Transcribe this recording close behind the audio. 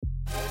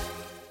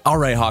All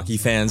right, hockey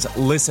fans,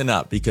 listen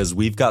up because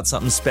we've got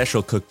something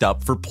special cooked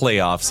up for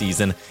playoff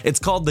season. It's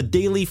called the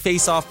Daily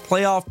Face-Off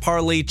Playoff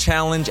Parlay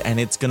Challenge, and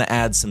it's going to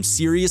add some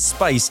serious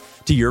spice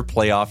to your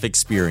playoff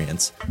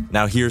experience.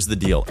 Now, here's the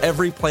deal.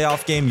 Every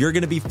playoff game, you're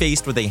going to be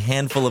faced with a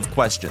handful of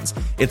questions.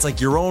 It's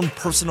like your own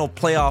personal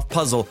playoff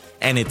puzzle,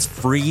 and it's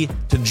free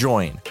to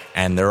join.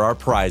 And there are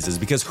prizes,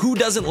 because who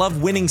doesn't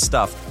love winning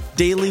stuff?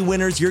 Daily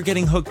winners, you're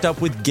getting hooked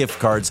up with gift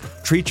cards.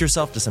 Treat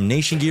yourself to some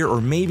Nation gear or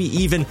maybe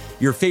even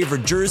your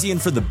favorite jersey.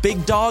 And for the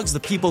big dogs, the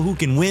people who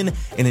can win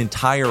an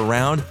entire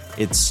round,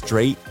 it's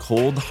straight,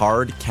 cold,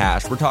 hard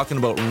cash. We're talking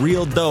about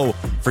real dough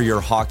for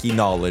your hockey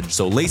knowledge.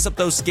 So lace up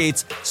those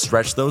skates,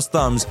 stretch those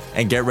thumbs,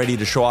 and get ready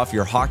to show off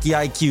your hockey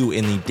IQ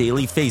in the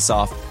Daily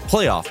Face-Off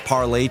Playoff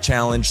Parlay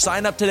Challenge.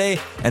 Sign up today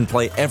and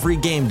play every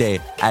game day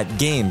at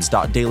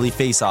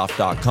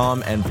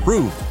games.dailyfaceoff.com and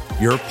prove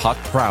your puck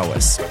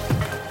prowess.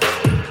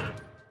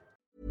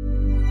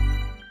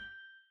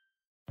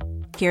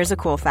 Here's a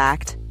cool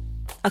fact.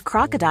 A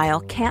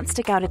crocodile can't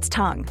stick out its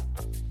tongue.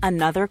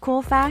 Another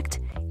cool fact,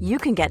 you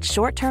can get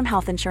short-term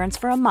health insurance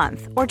for a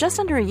month or just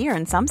under a year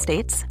in some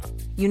states.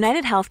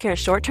 United Healthcare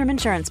short-term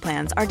insurance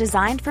plans are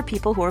designed for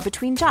people who are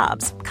between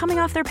jobs, coming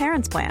off their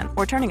parents' plan,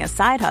 or turning a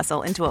side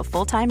hustle into a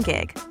full-time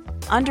gig.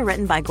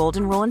 Underwritten by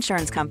Golden Rule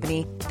Insurance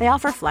Company, they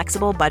offer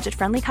flexible,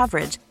 budget-friendly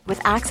coverage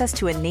with access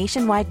to a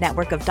nationwide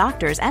network of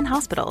doctors and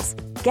hospitals.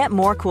 Get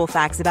more cool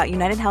facts about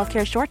United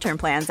Healthcare short-term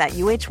plans at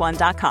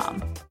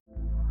uh1.com.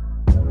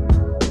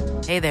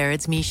 Hey there,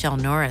 it's Michelle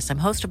Norris. I'm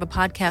host of a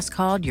podcast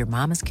called Your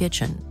Mama's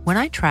Kitchen. When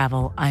I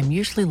travel, I'm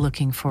usually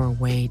looking for a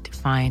way to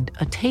find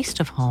a taste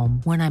of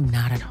home when I'm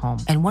not at home.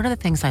 And one of the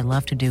things I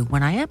love to do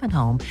when I am at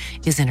home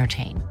is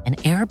entertain. And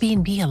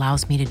Airbnb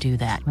allows me to do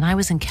that. When I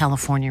was in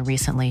California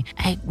recently,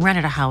 I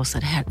rented a house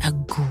that had a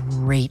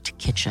great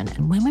kitchen.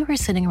 And when we were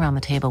sitting around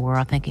the table, we were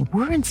all thinking,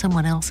 we're in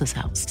someone else's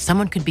house.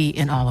 Someone could be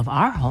in all of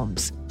our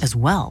homes as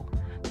well.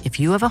 If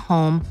you have a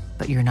home,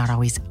 but you're not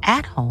always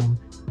at home,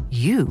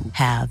 you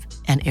have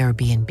an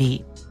Airbnb.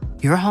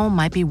 Your home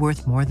might be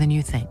worth more than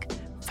you think.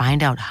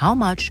 Find out how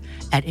much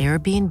at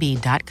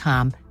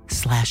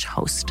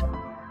airbnb.com/host.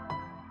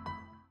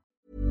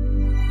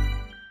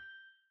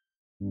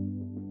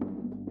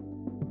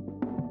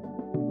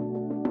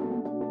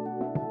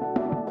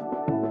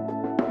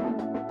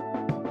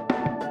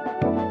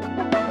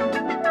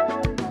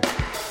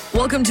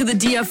 Welcome to the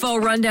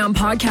DFO Rundown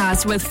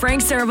Podcast with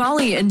Frank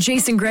Saravalli and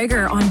Jason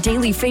Greger on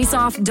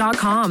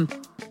dailyfaceoff.com.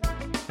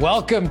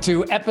 Welcome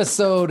to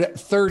episode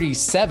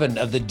 37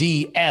 of the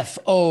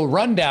DFO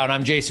Rundown.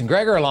 I'm Jason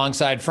Greger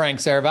alongside Frank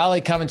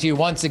Saravalli, coming to you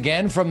once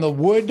again from the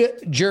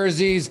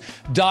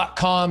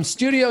woodjerseys.com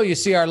studio. You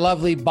see our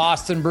lovely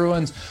Boston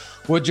Bruins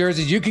wood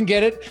jerseys. You can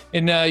get it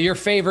in your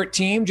favorite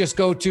team. Just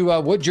go to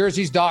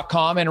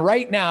woodjerseys.com. And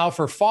right now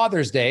for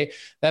Father's Day,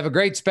 they have a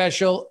great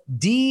special,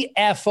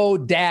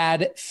 DFO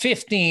Dad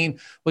 15.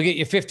 We'll get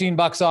you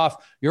 $15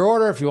 off your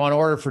order. If you want to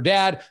order for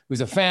dad,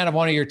 who's a fan of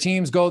one of your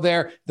teams, go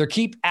there. They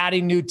keep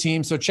adding new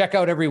teams. So check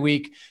out every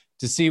week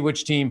to see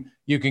which team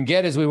you can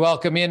get as we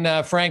welcome in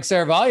Frank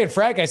Saravalli. And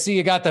Frank, I see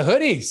you got the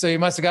hoodie, so you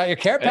must have got your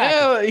care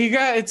package.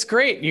 Yeah, it's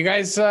great. You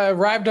guys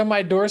arrived on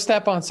my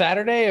doorstep on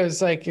Saturday. It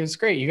was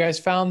great. You guys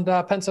found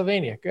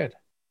Pennsylvania. Good.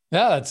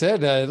 Yeah, that's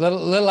it. A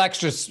little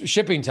extra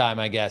shipping time,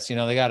 I guess. You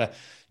know, they got to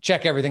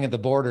check everything at the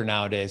border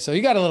nowadays. So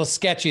you got a little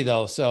sketchy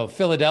though. So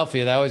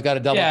Philadelphia, they always got to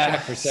double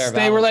check for Saravalli.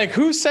 They were like,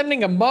 who's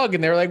sending a mug?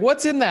 And they were like,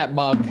 what's in that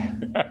mug?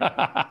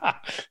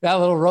 That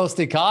little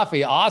roasty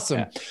coffee. Awesome.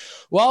 Yeah.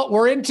 Well,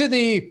 we're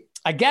into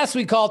I guess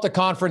we call it the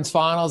conference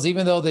finals,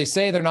 even though they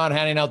say they're not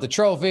handing out the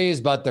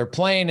trophies, but they're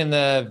playing in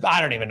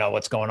I don't even know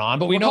what's going on,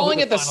 but we're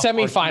calling it the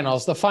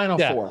semifinals, the final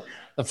four.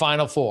 The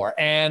final four.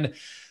 And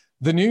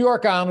the New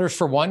York Islanders,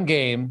 for one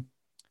game,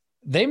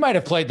 they might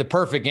have played the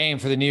perfect game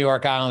for the New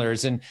York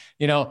Islanders, and,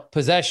 you know,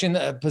 possessing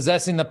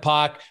the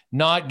puck,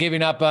 not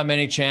giving up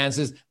many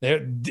chances.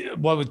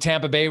 What with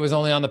Tampa Bay was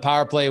only on the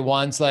power play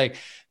once. Like,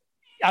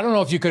 I don't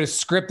know if you could have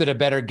scripted a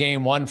better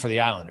game one for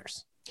the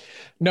Islanders.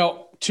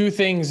 No, two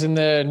things in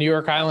the New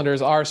York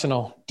Islanders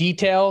arsenal: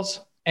 details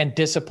and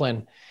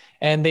discipline.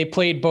 And they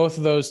played both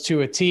of those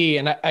to a T.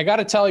 And I got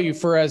to tell you,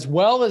 for as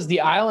well as the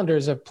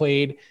Islanders have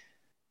played,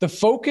 the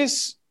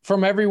focus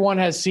from everyone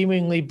has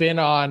seemingly been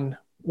on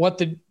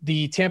what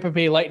the Tampa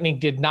Bay Lightning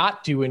did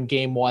not do in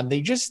game one.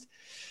 They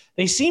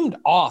seemed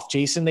off,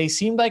 Jason. They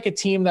seemed like a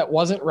team that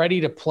wasn't ready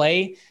to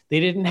play. They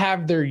didn't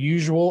have their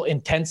usual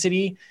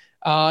intensity.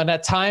 And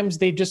at times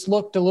they just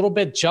looked a little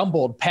bit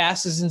jumbled.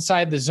 Passes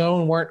inside the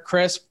zone weren't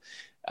crisp.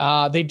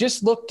 They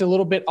just looked a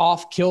little bit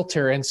off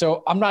kilter. And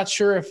so I'm not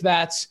sure if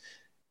that's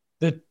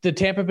the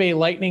Tampa Bay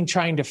Lightning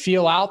trying to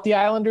feel out the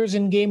Islanders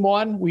in game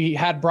one. We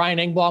had Brian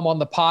Engblom on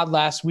the pod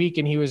last week,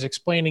 and he was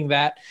explaining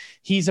that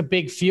he's a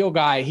big feel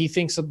guy. He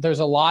thinks that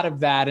there's a lot of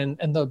that.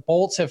 And the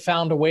Bolts have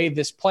found a way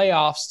this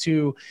playoffs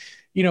to,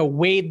 you know,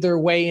 wade their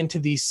way into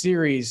these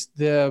series.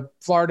 The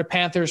Florida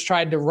Panthers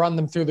tried to run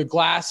them through the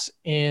glass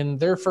in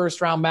their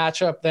first round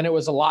matchup. Then it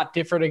was a lot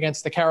different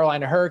against the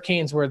Carolina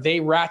Hurricanes, where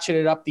they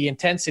ratcheted up the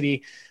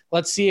intensity.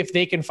 Let's see if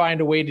they can find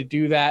a way to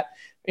do that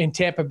in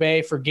Tampa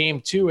Bay for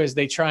game 2 as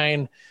they try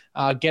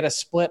and get a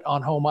split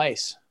on home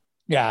ice.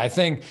 Yeah, I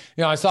think,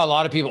 I saw a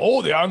lot of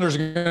people, the Islanders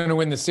are going to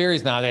win the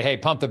series now. Hey,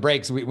 pump the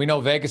brakes. We know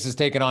Vegas is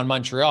taking on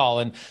Montreal,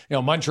 and,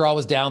 Montreal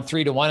was down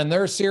 3-1 in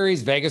their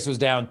series. Vegas was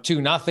down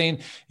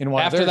 2-0 in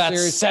one after of their that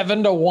series.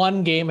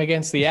 7-1 game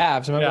against the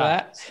Avs. Remember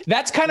that?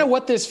 That's kind of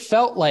what this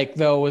felt like,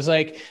 though, was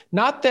like,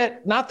 not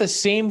the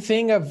same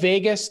thing of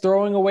Vegas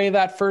throwing away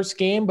that first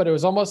game, but it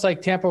was almost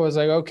like Tampa was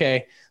like,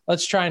 okay,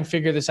 let's try and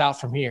figure this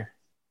out from here.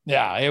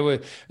 Yeah, it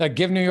would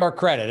give New York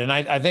credit. And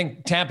I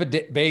think Tampa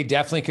Bay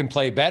definitely can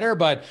play better.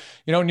 But,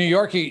 New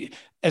York,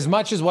 as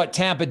much as what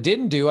Tampa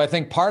didn't do, I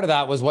think part of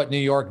that was what New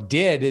York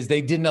did is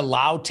they didn't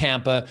allow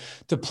Tampa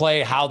to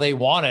play how they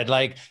wanted.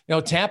 Like,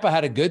 Tampa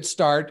had a good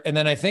start. And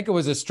then I think it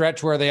was a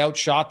stretch where they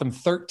outshot them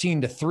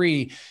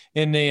 13-3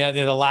 in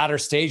the latter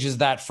stages of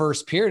that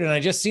first period. And I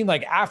just seemed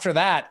like after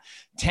that,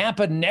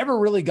 Tampa never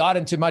really got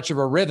into much of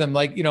a rhythm.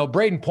 Like,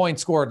 Braden Point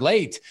scored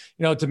late,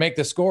 to make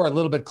the score a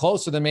little bit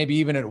closer than maybe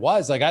even it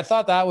was. Like, I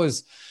thought that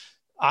was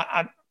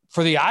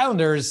for the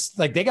Islanders,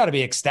 like they got to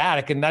be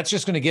ecstatic. And that's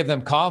just going to give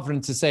them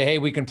confidence to say, hey,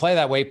 we can play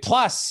that way.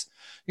 Plus,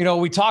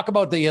 we talk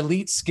about the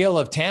elite skill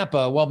of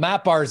Tampa. Well,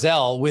 Matt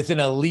Barzal with an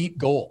elite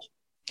goal.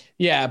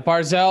 Yeah,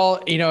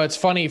 Barzal, it's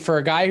funny for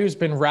a guy who's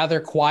been rather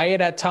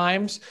quiet at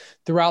times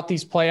throughout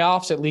these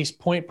playoffs, at least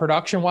point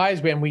production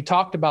wise. And we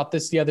talked about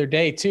this the other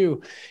day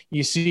too.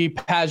 You see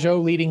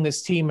Pajot leading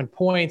this team in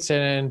points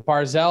and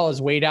Barzal is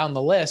way down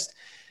the list.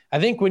 I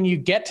think when you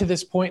get to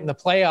this point in the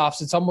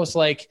playoffs, it's almost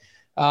like,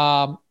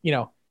 Barzal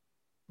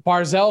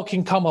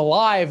can come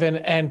alive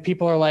and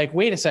people are like,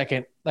 wait a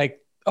second,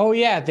 like, oh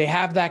yeah, they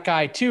have that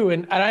guy too.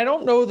 And I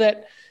don't know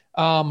that,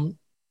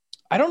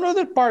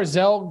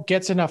 Barzal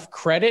gets enough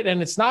credit,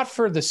 and it's not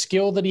for the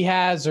skill that he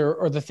has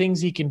or the things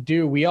he can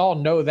do. We all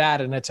know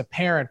that, and it's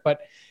apparent.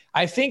 But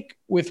I think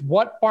with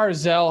what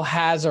Barzal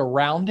has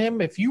around him,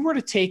 if you were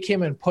to take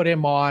him and put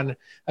him on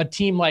a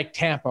team like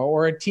Tampa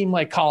or a team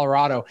like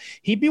Colorado,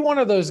 he'd be one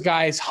of those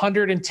guys,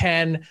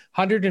 110,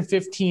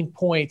 115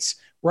 points,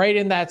 right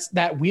in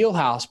that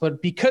wheelhouse.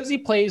 But because he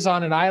plays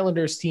on an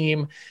Islanders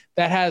team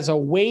that has a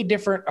way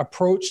different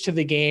approach to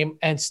the game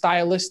and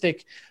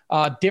stylistic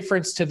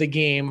difference to the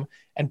game,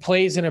 and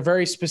plays in a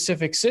very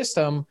specific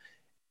system,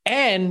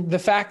 and the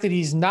fact that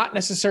he's not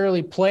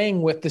necessarily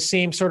playing with the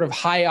same sort of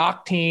high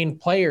octane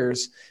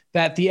players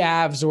that the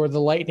Avs or the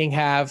Lightning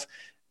have,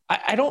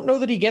 I don't know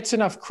that he gets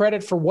enough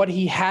credit for what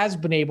he has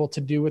been able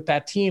to do with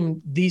that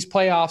team, these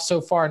playoffs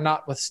so far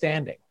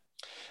notwithstanding.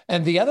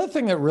 And the other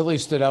thing that really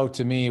stood out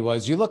to me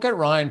was you look at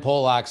Ryan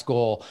Polak's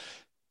goal,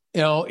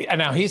 and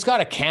now he's got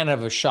a cannon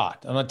of a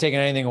shot. I'm not taking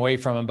anything away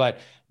from him, but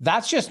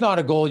that's just not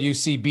a goal you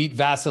see beat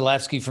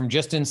Vasilevsky from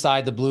just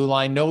inside the blue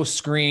line, no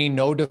screen,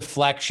 no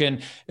deflection.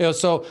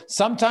 So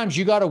sometimes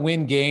you got to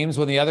win games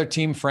when the other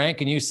team,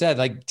 Frank, and you said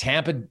like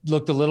Tampa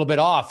looked a little bit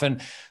off, and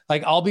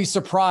like, I'll be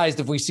surprised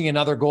if we see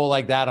another goal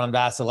like that on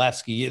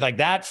Vasilevsky. Like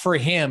that for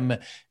him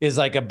is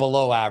like a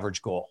below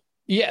average goal.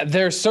 Yeah,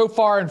 they're so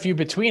far and few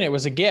between. It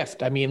was a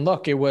gift. I mean,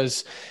 look, it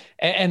was,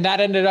 and that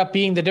ended up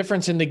being the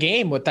difference in the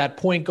game with that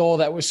point goal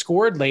that was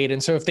scored late.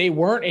 And so if they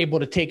weren't able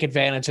to take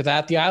advantage of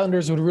that, the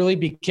Islanders would really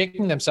be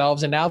kicking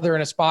themselves. And now they're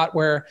in a spot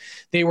where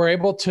they were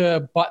able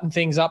to button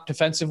things up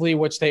defensively,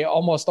 which they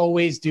almost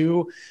always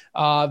do.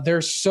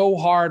 They're so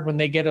hard when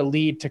they get a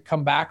lead to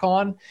come back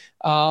on.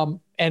 And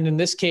in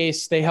this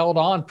case, they held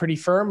on pretty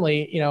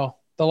firmly.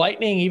 The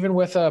Lightning, even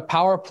with a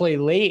power play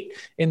late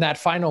in that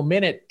final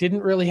minute,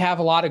 didn't really have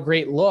a lot of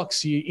great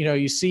looks.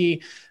 You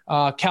see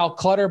Cal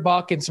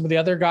Clutterbuck and some of the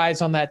other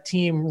guys on that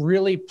team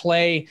really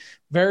play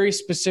very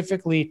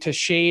specifically to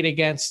shade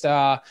against,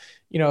 the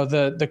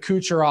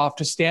Kucherov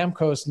to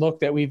Stamkos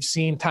look that we've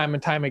seen time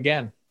and time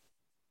again.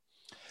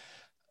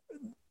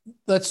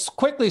 Let's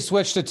quickly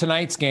switch to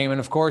tonight's game. And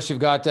of course, you've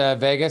got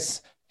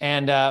Vegas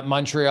and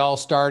Montreal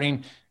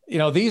starting.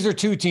 These are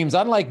two teams,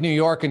 unlike New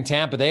York and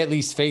Tampa, they at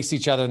least faced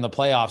each other in the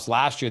playoffs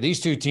last year. These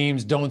two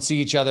teams don't see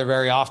each other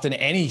very often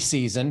any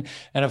season,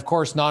 and of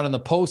course not in the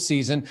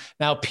postseason.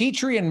 Now,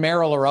 Petrie and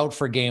Merrill are out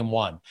for game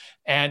 1,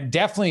 and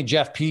definitely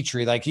Jeff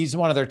Petrie, like he's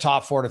one of their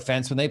top 4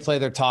 defensemen. They play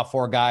their top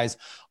 4 guys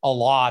a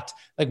lot.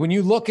 Like when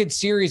you look at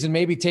series and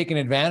maybe taking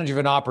advantage of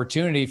an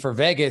opportunity for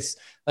Vegas,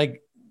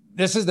 like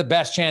this is the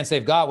best chance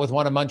they've got with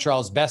one of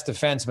Montreal's best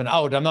defensemen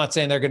out. I'm not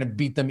saying they're going to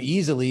beat them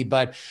easily,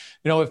 but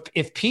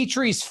if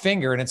Petrie's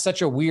finger, and it's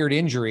such a weird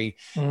injury,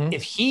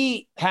 if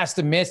he has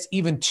to miss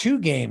even 2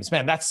 games,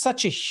 man, that's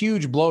such a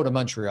huge blow to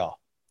Montreal.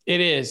 It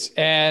is.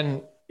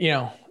 And,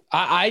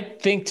 I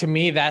think to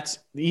me, that's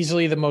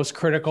easily the most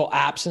critical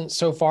absence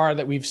so far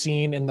that we've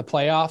seen in the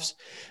playoffs.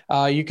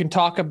 You can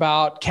talk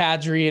about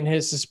Kadri and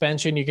his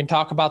suspension. You can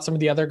talk about some of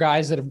the other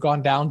guys that have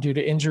gone down due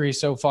to injury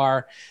so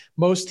far.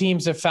 Most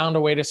teams have found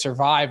a way to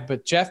survive,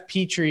 but Jeff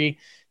Petrie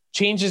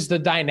changes the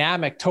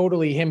dynamic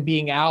totally, him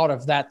being out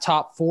of that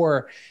top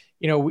 4.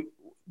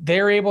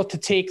 They're able to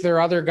take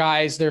their other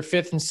guys, their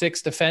 5th and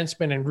 6th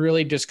defensemen, and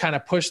really just kind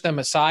of push them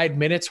aside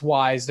minutes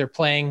wise. They're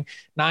playing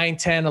 9,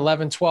 10,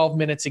 11, 12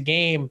 minutes a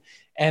game,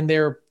 and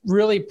they're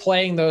really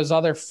playing those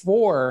other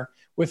 4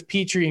 with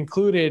Petrie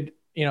included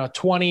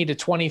 20 to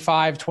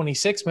 25,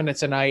 26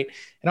 minutes a night.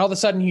 And all of a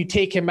sudden you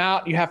take him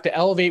out, you have to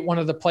elevate one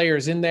of the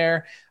players in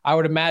there. I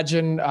would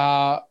imagine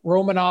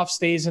Romanov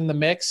stays in the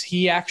mix.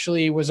 He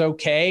actually was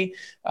okay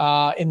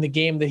in the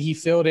game that he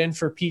filled in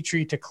for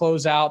Petrie to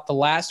close out the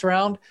last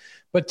round.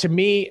 But to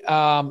me,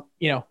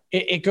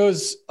 it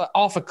goes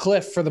off a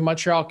cliff for the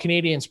Montreal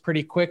Canadiens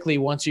pretty quickly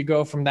once you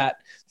go from that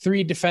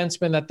 3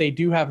 defensemen that they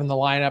do have in the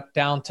lineup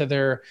down to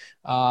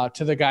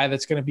to the guy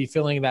that's going to be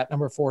filling that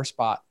number 4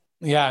 spot.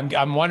 Yeah,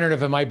 I'm wondering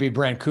if it might be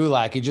Brent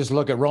Kulak. You just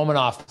look at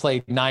Romanov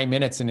played 9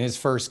 minutes in his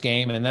first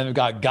game, and then we've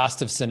got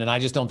Gustafsson, and I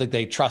just don't think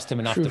they trust him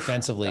enough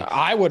defensively.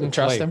 I wouldn't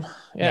trust him.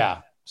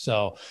 Yeah.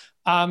 So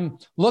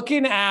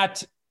looking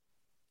at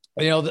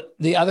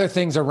the other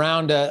things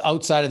around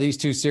outside of these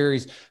 2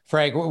 series,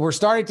 Frank, we're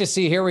starting to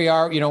see, here we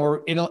are,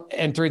 we're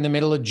entering the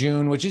middle of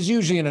June, which is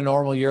usually in a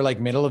normal year, like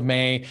middle of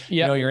May,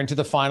 you're into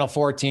the final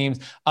 4 teams.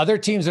 Other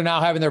teams are now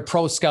having their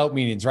pro scout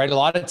meetings, right? A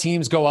lot of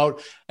teams go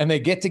out and they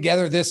get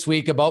together this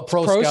week about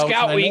pro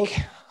scout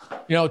week.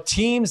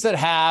 Teams that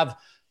have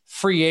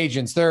free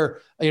agents,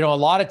 they're, a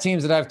lot of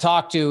teams that I've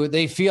talked to,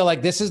 they feel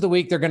like this is the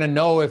week they're going to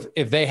know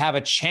if they have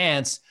a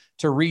chance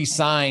to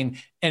re-sign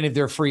any of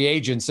their free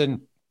agents.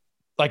 And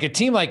like a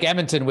team like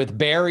Edmonton with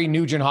Barrie,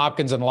 Nugent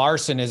Hopkins, and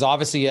Larson is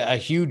obviously a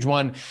huge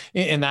one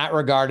in that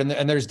regard.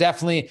 And there's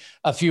definitely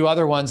a few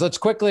other ones. Let's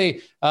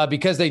quickly,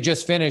 because they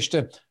just finished,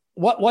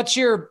 what's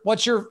your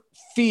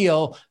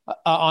feel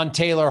on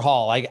Taylor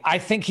Hall? Like, I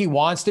think he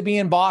wants to be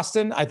in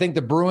Boston. I think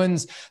the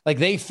Bruins,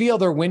 they feel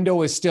their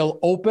window is still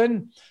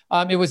open.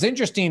 It was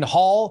interesting.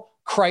 Hall,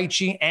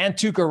 Krejci, and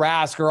Tuukka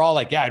Rask are all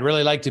like, yeah, I'd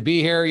really like to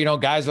be here.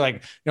 Guys are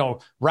like,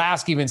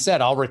 Rask even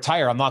said, I'll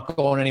retire. I'm not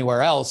going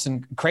anywhere else.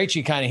 And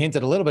Krejci kind of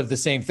hinted a little bit at the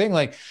same thing.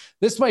 Like,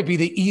 this might be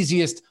the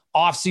easiest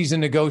offseason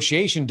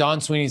negotiation Don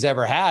Sweeney's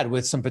ever had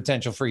with some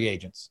potential free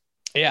agents.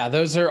 Yeah,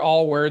 those are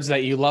all words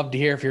that you love to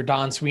hear if you're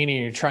Don Sweeney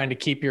and you're trying to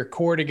keep your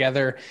core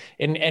together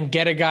and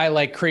get a guy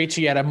like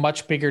Krejci at a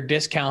much bigger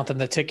discount than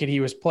the ticket he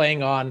was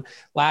playing on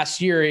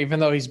last year, even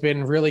though he's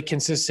been really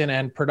consistent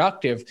and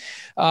productive.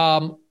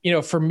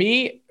 For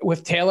me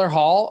with Taylor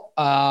Hall,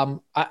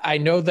 I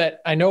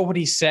know what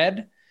he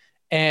said.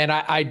 And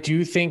I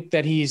do think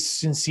that he's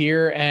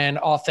sincere and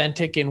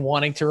authentic in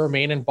wanting to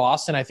remain in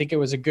Boston. I think it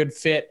was a good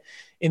fit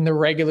in the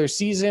regular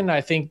season. I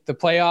think the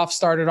playoffs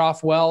started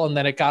off well, and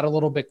then it got a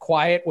little bit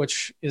quiet,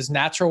 which is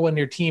natural when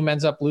your team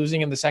ends up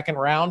losing in the second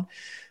round.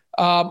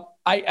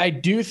 I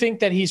do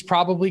think that he's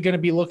probably going to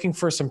be looking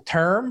for some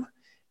term,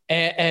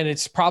 and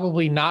it's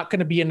probably not going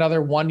to be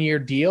another 1-year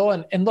deal.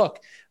 And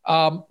look,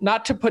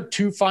 not to put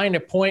too fine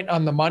a point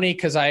on the money,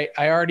 because I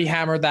already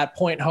hammered that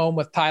point home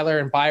with Tyler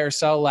and buy or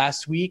sell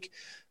last week,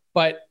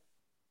 but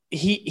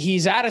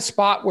he's at a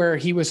spot where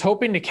he was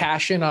hoping to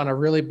cash in on a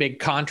really big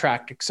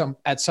contract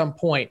at some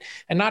point.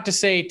 And not to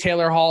say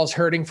Taylor Hall is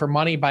hurting for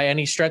money by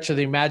any stretch of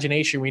the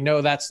imagination. We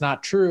know that's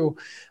not true,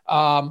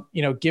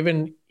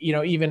 given,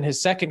 even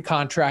his second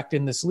contract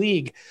in this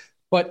league.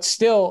 But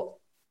still,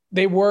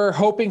 they were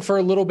hoping for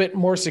a little bit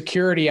more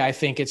security, I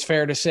think it's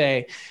fair to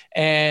say.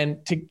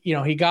 And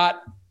he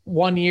got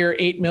 1 year,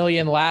 $8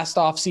 million last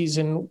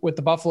offseason with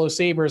the Buffalo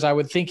Sabres. I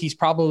would think he's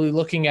probably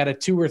looking at a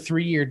 2 or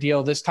 3 year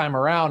deal this time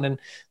around. And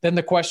then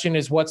the question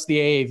is, what's the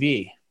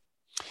AAV?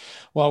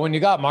 Well, when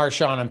you got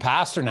Marchand and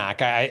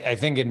Pasternak, I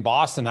think in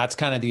Boston, that's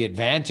kind of the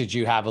advantage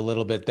you have a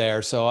little bit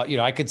there. So,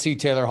 I could see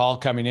Taylor Hall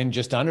coming in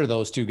just under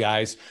those 2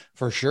 guys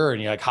for sure.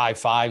 And you're like high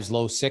 5s,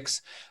 low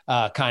 6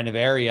 kind of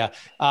area.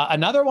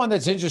 Another one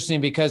that's interesting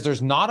because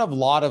there's not a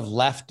lot of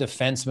left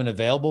defensemen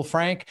available,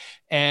 Frank.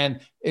 And,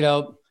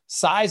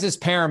 size is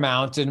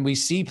paramount, and we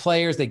see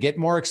players that get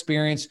more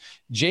experience.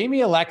 Jamie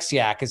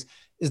Alexiak,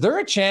 is there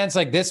a chance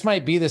like this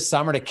might be the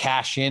summer to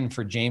cash in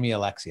for Jamie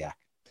Alexiak?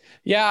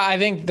 Yeah, I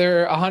think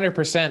they're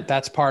 100%.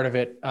 That's part of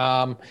it.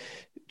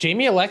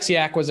 Jamie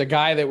Alexiak was a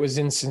guy that was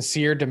in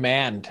sincere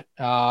demand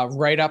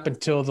right up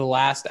until the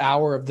last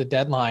hour of the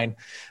deadline.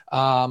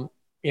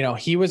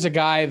 He was a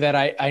guy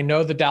that I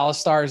know the Dallas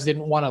Stars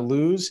didn't want to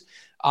lose.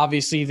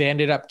 Obviously, they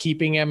ended up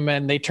keeping him,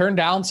 and they turned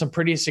down some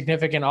pretty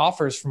significant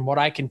offers from what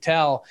I can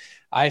tell.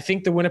 I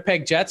think the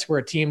Winnipeg Jets were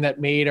a team that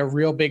made a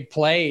real big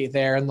play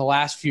there in the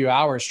last few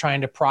hours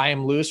trying to pry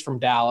him loose from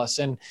Dallas.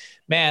 And,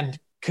 man,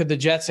 could the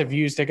Jets have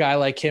used a guy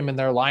like him in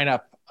their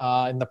lineup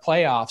in the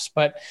playoffs?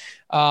 But,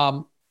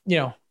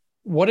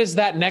 what does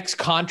that next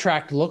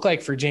contract look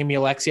like for Jamie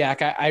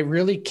Alexiak? I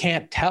really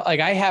can't tell. Like,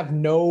 I have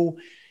no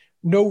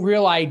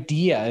real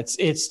idea.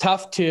 It's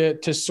tough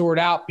to sort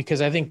out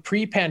because I think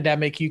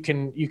pre-pandemic you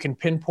can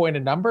pinpoint a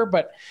number,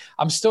 but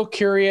I'm still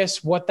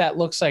curious what that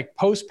looks like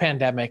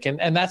post-pandemic.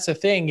 And that's the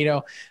thing,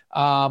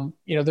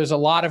 there's a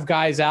lot of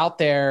guys out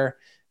there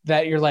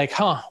that you're like,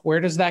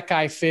 where does that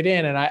guy fit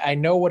in? And I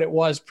know what it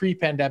was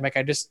pre-pandemic.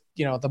 I just,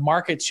 the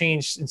market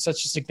changed in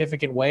such a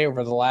significant way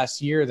over the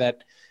last year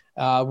that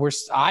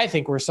I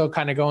think we're still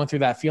kind of going through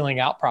that feeling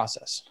out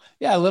process.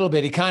 Yeah, a little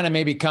bit. He kind of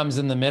maybe comes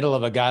in the middle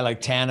of a guy like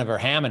Tanev or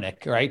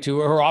Hamonic, right? Who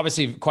are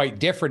obviously quite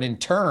different in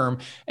term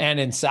and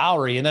in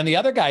salary. And then the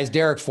other guy is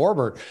Derek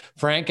Forbort,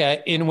 Frank,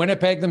 in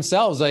Winnipeg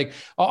themselves, like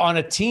on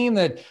a team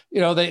that,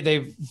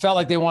 they felt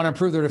like they want to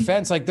improve their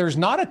defense. Like there's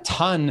not a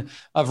ton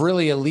of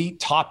really elite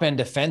top end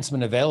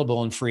defensemen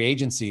available in free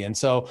agency. And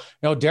so,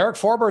 Derek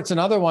Forbort's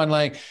another one,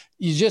 like,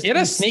 he had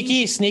a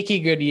sneaky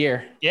good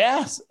year.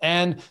 Yes.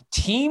 And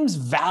teams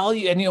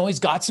value, and, he's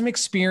got some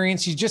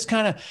experience. He's just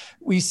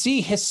we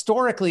see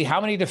historically how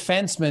many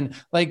defensemen,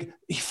 like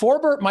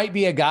Forbort might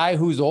be a guy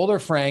who's older,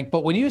 Frank,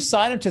 but when you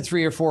sign him to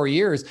 3 or 4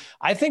 years,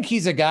 I think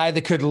he's a guy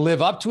that could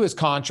live up to his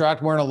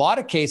contract, where in a lot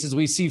of cases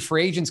we see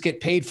free agents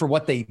get paid for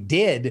what they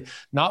did,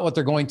 not what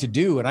they're going to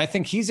do. And I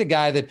think he's a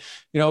guy that,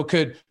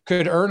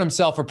 could earn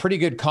himself a pretty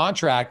good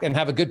contract and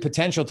have a good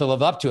potential to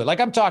live up to it. Like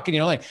I'm talking,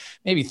 like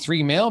maybe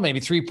 $3 million, maybe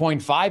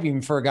 3.5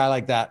 even for a guy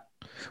like that.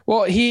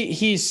 Well,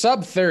 he's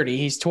sub 30,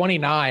 he's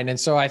 29. And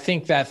so I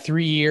think that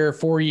 3-year,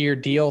 4-year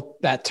deal,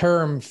 that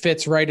term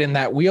fits right in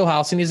that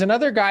wheelhouse. And he's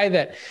another guy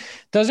that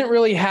doesn't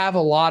really have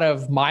a lot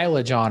of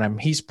mileage on him.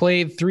 He's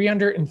played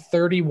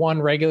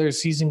 331 regular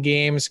season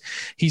games.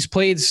 He's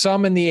played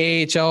some in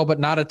the AHL, but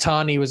not a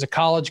ton. He was a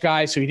college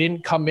guy, so he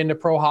didn't come into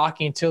pro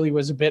hockey until he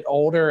was a bit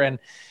older. And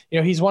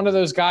he's one of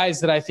those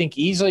guys that I think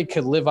easily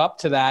could live up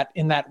to that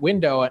in that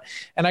window.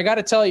 And I got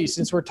to tell you,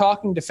 since we're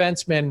talking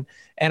defensemen,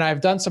 and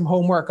I've done some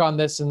homework on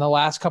this in the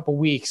last couple of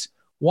weeks,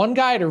 one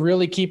guy to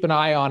really keep an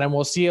eye on, and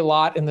we'll see a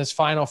lot in this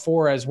Final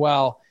Four as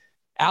well,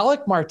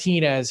 Alec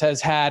Martinez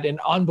has had an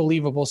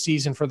unbelievable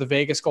season for the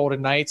Vegas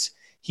Golden Knights.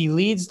 He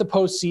leads the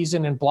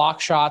postseason in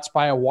block shots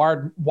by a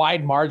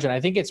wide margin.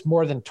 I think it's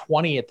more than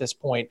 20 at this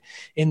point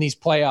in these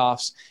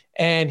playoffs.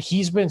 And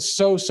he's been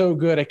so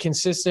good, a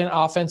consistent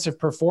offensive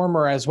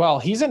performer as well.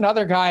 He's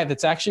another guy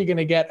that's actually going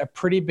to get a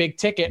pretty big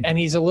ticket. And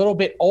he's a little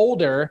bit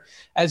older,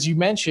 as you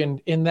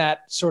mentioned, in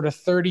that sort of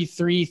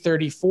 33,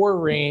 34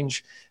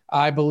 range,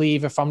 I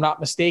believe, if I'm not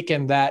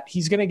mistaken, that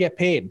he's going to get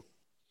paid.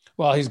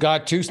 Well, he's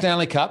got 2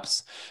 Stanley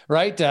Cups,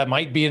 right?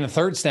 Might be in the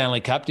 3rd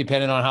Stanley Cup,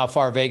 depending on how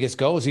far Vegas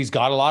goes. He's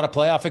got a lot of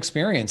playoff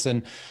experience.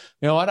 And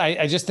you know what?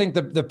 I just think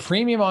the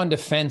premium on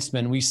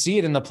defensemen, we see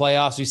it in the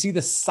playoffs. We see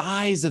the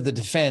size of the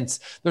defense.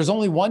 There's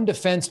only one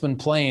defenseman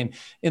playing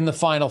in the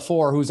Final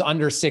Four who's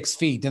under 6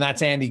 feet, and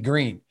that's Andy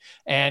Green.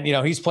 And,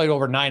 he's played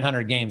over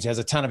 900 games. He has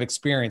a ton of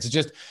experience. It's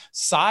just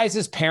size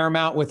is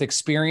paramount with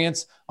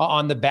experience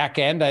on the back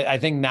end. I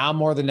think now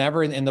more than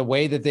ever in the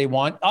way that they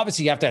want.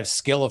 Obviously, you have to have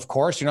skill, of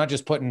course. You're not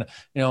just putting,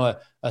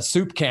 a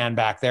soup can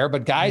back there,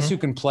 but guys who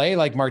can play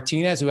like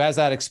Martinez, who has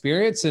that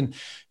experience, and,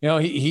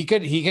 he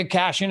could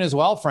cash in as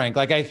well, Frank.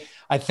 Like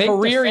I think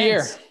career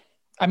year.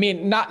 I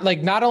mean,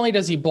 not only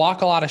does he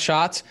block a lot of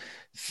shots,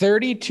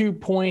 32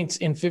 points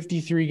in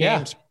 53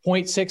 games,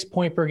 0.6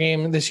 point per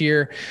game this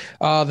year.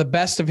 The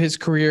best of his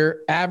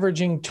career,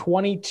 averaging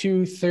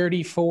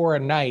 22-34 a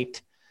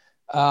night.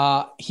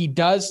 He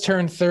does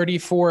turn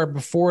 34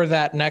 before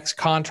that next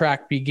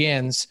contract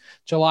begins.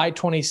 July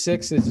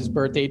 26th is his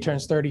birthday. He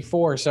turns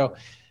 34. So,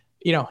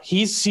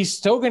 he's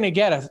still going to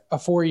get a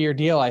 4-year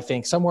deal, I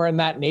think, somewhere in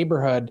that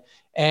neighborhood.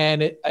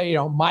 And,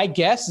 my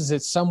guess is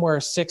it's somewhere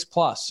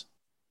 6+.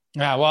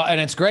 Yeah, well, and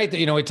it's great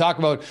that, we talk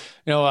about,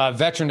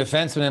 veteran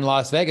defenseman in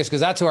Las Vegas, because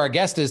that's who our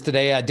guest is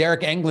today.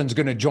 Deryk Engelland's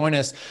going to join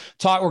us.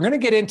 We're going to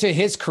get into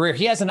his career.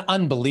 He has an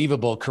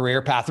unbelievable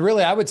career path.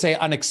 Really, I would say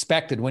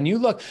unexpected. When you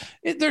look,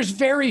 there's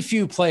very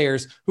few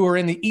players who are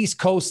in the East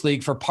Coast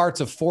League for parts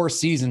of 4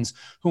 seasons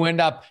who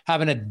end up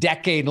having a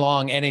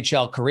decade-long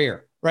NHL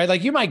career. Right.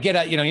 Like you might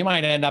you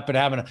might end up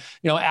having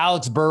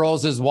Alex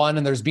Burrows is one,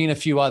 and there's been a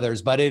few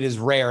others, but it is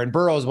rare. And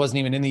Burrows wasn't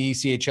even in the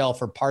ECHL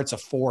for parts of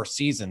 4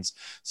 seasons.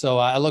 So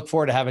I look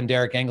forward to having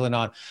Deryk Engelland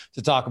on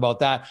to talk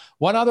about that.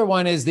 One other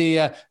one is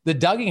the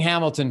Dougie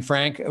Hamilton,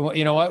 Frank.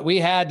 You know what? We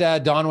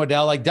had Don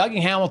Waddell. Like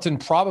Dougie Hamilton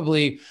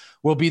probably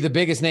will be the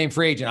biggest name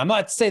free agent. I'm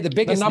not to say the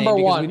biggest number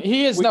name one.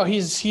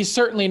 He's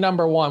certainly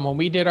number one. When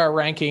we did our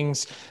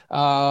rankings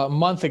a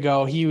month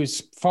ago, he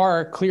was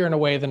far clear and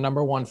away the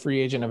number one free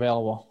agent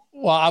available.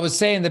 Well, I was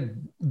saying the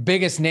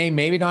biggest name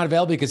maybe not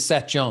available because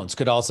Seth Jones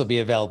could also be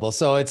available.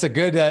 So it's a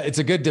good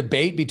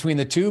debate between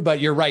the two. But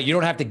you're right; you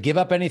don't have to give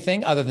up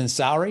anything other than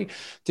salary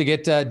to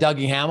get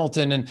Dougie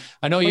Hamilton. And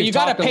I know you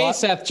got to pay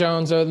Seth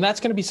Jones, and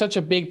that's going to be such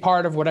a big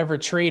part of whatever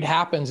trade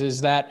happens.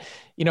 Is that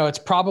it's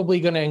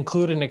probably going to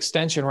include an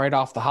extension right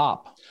off the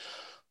hop.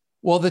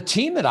 Well, the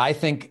team that I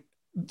think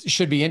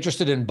should be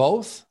interested in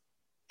both,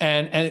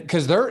 and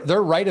because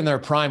they're right in their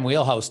prime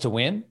wheelhouse to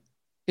win,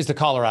 is the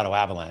Colorado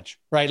Avalanche,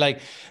 right? Like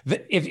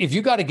if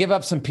you got to give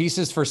up some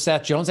pieces for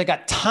Seth Jones, they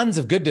got tons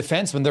of good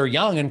defensemen. They're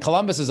young, and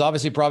Columbus is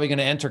obviously probably going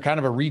to enter kind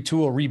of a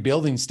retool,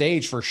 rebuilding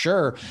stage for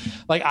sure.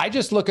 Like I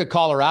just look at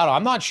Colorado.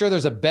 I'm not sure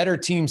there's a better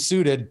team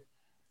suited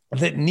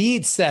that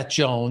needs Seth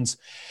Jones.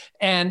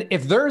 And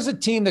if there's a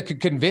team that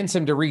could convince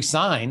him to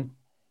re-sign,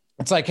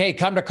 it's like, hey,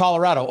 come to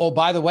Colorado. Oh,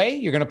 by the way,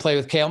 you're going to play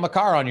with Cale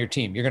Makar on your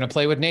team. You're going to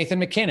play with Nathan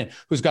McKinnon,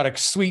 who's got a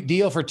sweet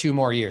deal for 2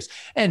 more years,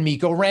 and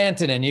Mikko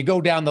Rantanen. You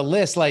go down the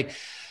list. Like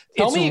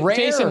Tell me, rare.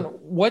 Jason,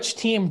 which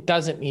team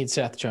doesn't need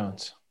Seth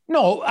Jones?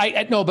 No,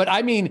 I no, but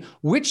I mean,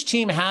 which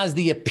team has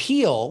the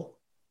appeal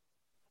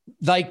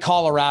like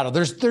Colorado?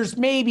 There's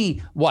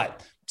maybe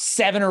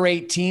 7 or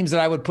 8 teams that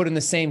I would put in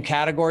the same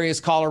category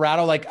as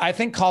Colorado. Like, I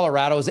think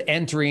Colorado is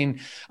entering.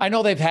 I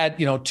know they've had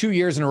 2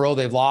 years in a row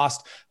they've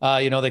lost.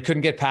 They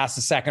couldn't get past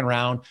the second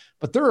round,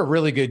 but they're a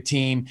really good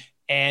team.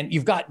 And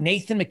you've got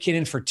Nathan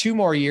McKinnon for 2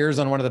 more years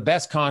on one of the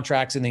best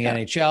contracts in the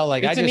NHL.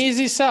 Like, it's an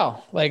easy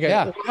sell. Like,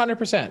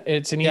 100%.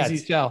 It's an easy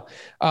sell.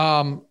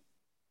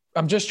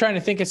 I'm just trying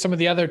to think of some of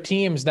the other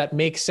teams that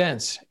make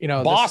sense.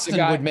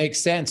 Boston would make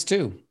sense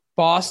too.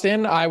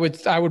 Boston, I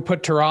would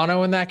put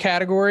Toronto in that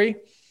category.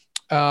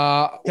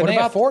 Can they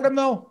afford him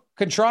though?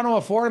 Can Toronto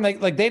afford him?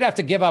 Like they'd have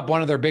to give up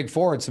one of their big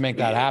forwards to make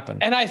that happen.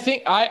 And I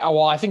think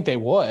I think they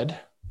would.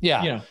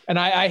 Yeah. And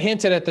I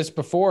hinted at this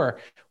before.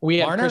 We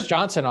had Marner? Chris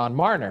Johnson on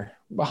Marner.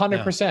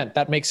 100%. Yeah.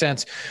 That makes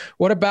sense.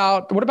 What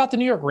about the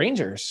New York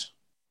Rangers?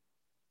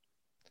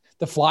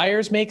 The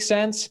Flyers make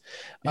sense.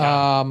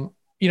 Yeah.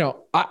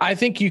 I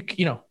think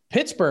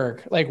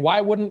Pittsburgh, like,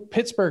 why wouldn't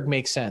Pittsburgh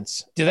make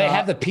sense? Do they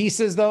have the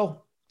pieces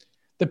though?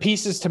 The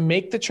pieces to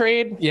make the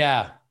trade?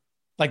 Yeah.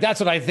 Like, that's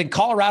what I think.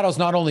 Colorado's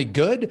not only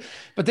good,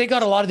 but they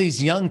got a lot of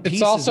these young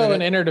pieces. It's also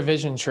an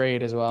interdivision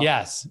trade as well.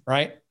 Yes.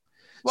 Right.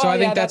 So I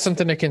think that's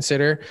something to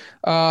consider.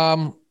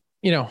 I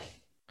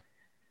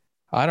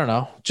don't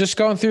know. Just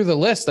going through the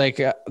list,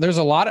 like there's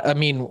a lot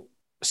of,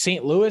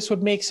 St. Louis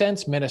would make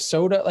sense.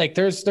 Minnesota, like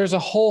there's a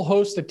whole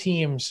host of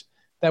teams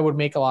that would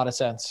make a lot of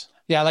sense.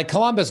 Yeah. Like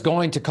Columbus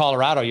going to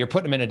Colorado, you're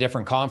putting them in a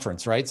different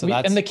conference, right? So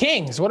and the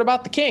Kings, what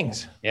about the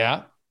Kings?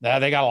 Yeah.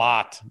 They got a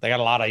lot. They got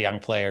a lot of young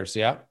players.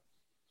 Yeah.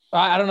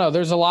 I don't know.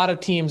 There's a lot of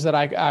teams that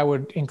I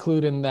would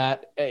include in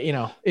that.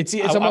 It's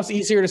almost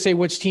easier to say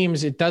which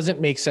teams it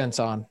doesn't make sense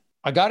on.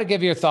 I got to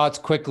give your thoughts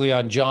quickly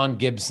on John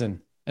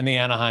Gibson and the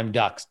Anaheim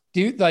Ducks.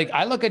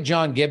 I look at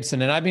John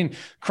Gibson and I've been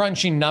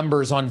crunching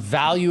numbers on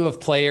value of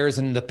players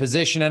and the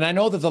position. And I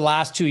know that the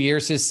last 2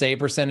 years, his save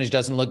percentage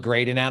doesn't look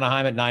great in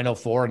Anaheim at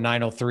 904 and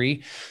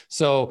 903.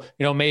 So,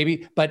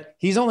 maybe, but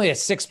he's only a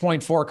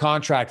 6.4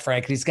 contract,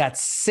 Frank. He's got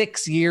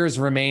 6 years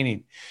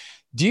remaining.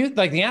 Do you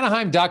like the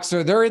Anaheim Ducks?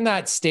 They're in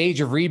that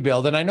stage of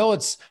rebuild. And I know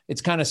it's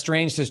kind of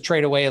strange to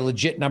trade away a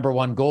legit number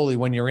 1 goalie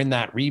when you're in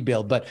that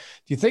rebuild, but do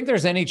you think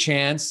there's any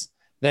chance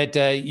that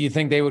you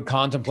think they would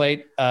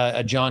contemplate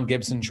a John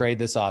Gibson trade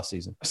this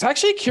offseason? I was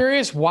actually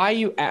curious why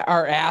you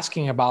are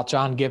asking about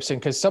John Gibson,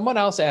 because someone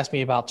else asked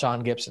me about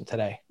John Gibson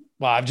today.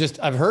 Well,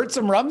 I've heard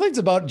some rumblings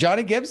about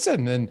Johnny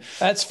Gibson, and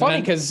that's funny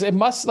because it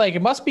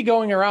must be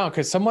going around,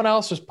 because someone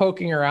else was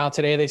poking around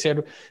today. They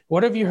said,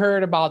 "What have you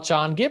heard about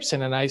John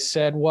Gibson?" And I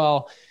said,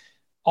 "Well,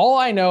 all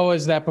I know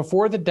is that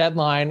before the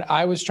deadline,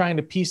 I was trying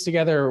to piece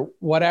together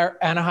what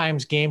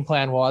Anaheim's game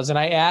plan was, and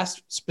I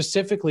asked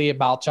specifically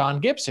about John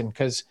Gibson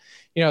because."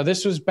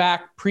 This was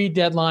back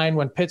pre-deadline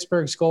when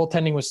Pittsburgh's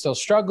goaltending was still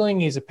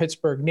struggling. He's a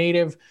Pittsburgh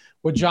native.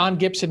 Would John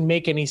Gibson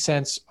make any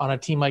sense on a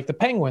team like the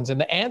Penguins?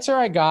 And the answer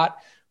I got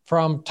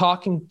from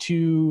talking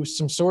to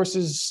some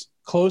sources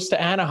close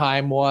to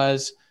Anaheim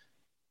was,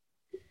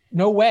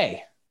 no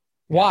way.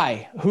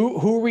 Why?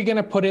 Who are we going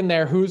to put in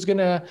there? Who's going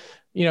to,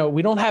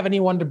 we don't have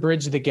anyone to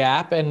bridge the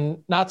gap.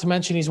 And not to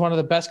mention, he's one of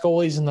the best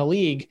goalies in the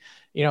league.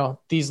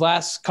 These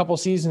last couple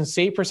seasons,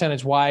 save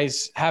percentage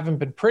wise, haven't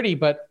been pretty,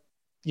 but,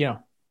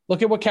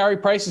 look at what Carey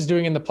Price is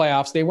doing in the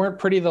playoffs. They weren't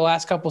pretty the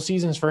last couple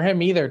seasons for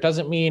him either. It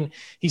doesn't mean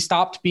he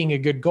stopped being a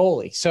good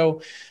goalie.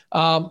 So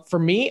for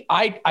me,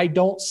 I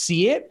don't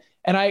see it.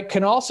 And I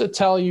can also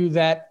tell you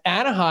that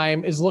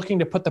Anaheim is looking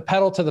to put the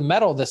pedal to the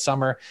metal this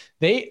summer.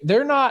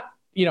 They're not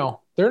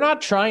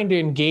trying to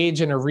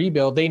engage in a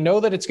rebuild. They know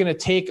that it's going to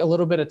take a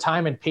little bit of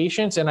time and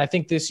patience. And I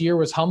think this year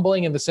was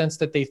humbling in the sense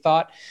that they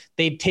thought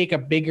they'd take a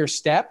bigger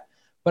step.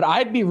 But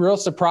I'd be real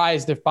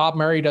surprised if Bob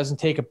Murray doesn't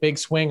take a big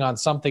swing on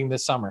something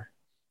this summer.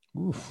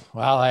 Oof.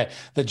 Well,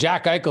 the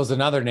Jack Eichel's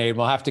another name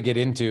we'll have to get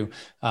into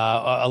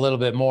a little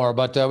bit more,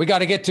 but we got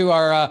to get to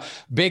our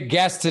big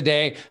guest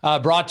today,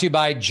 brought to you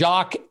by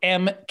Jock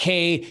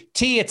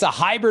MKT. It's a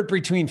hybrid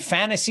between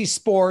fantasy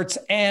sports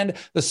and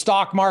the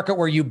stock market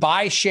where you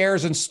buy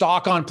shares and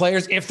stock on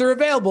players if they're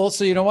available.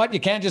 So you know what? You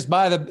can't just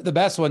buy the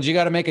best ones. You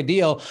got to make a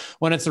deal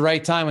when it's the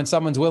right time, when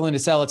someone's willing to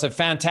sell. It's a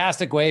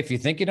fantastic way. If you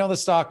think you know the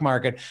stock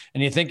market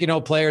and you think you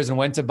know players and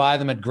when to buy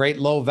them at great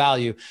low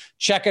value,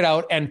 check it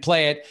out and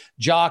play it.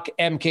 JockMKT.com.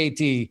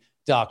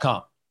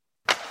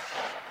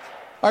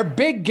 Our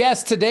big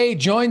guest today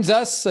joins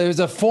us. He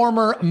was a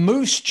former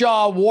Moose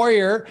Jaw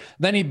Warrior.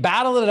 Then he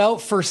battled it out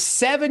for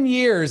 7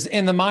 years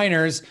in the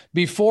minors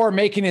before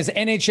making his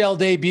NHL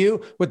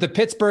debut with the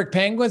Pittsburgh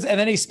Penguins. And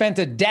then he spent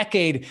a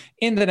decade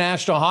in the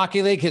National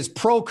Hockey League. His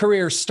pro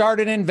career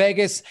started in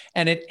Vegas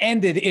and it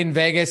ended in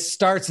Vegas.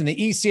 Starts in the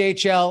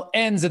ECHL,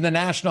 ends in the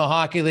National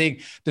Hockey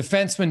League.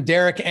 Defenseman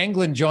Deryk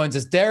Engelland joins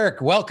us.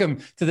 Deryk, welcome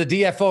to the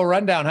DFO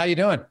Rundown. How you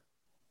doing?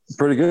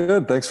 Pretty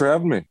good. Thanks for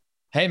having me.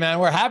 Hey man,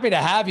 we're happy to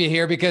have you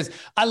here because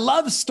I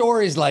love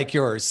stories like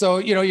yours. So,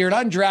 you're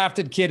an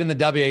undrafted kid in the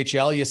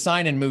WHL. You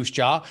sign in Moose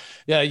Jaw.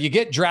 You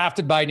get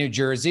drafted by New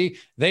Jersey.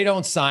 They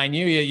don't sign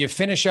you. You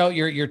finish out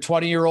your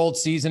 20-year-old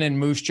season in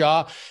Moose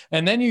Jaw.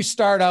 And then you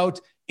start out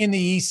in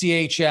the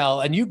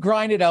ECHL and you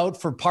grind it out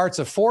for parts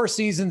of 4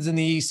 seasons in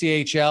the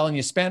ECHL. And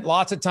you spent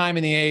lots of time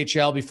in the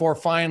AHL before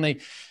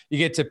finally you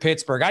get to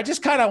Pittsburgh. I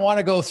just kind of want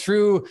to go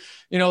through,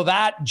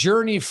 that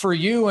journey for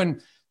you and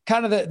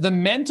kind of the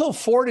mental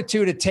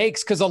fortitude it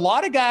takes. Cause a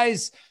lot of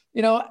guys,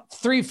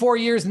 3-4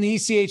 years in the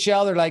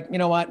ECHL, they're like, you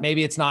know what,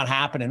 maybe it's not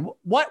happening.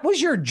 What was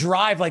your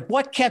drive? Like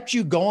what kept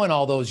you going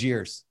all those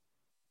years?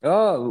 A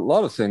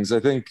lot of things.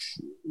 I think,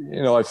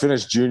 I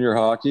finished junior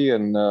hockey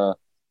and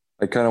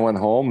I kind of went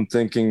home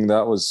thinking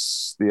that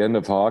was the end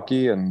of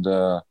hockey and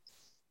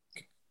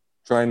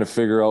trying to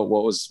figure out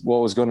what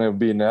was going to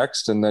be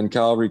next. And then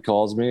Calgary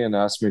calls me and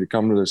asks me to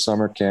come to their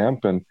summer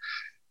camp and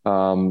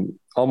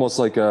almost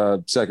like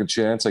a second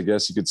chance, I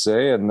guess you could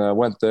say. And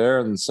went there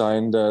and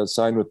signed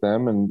with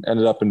them and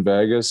ended up in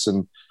Vegas.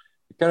 And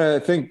kind of,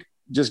 I think,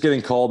 just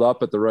getting called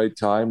up at the right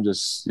time,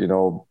 just,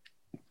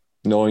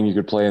 knowing you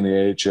could play in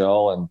the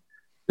AHL and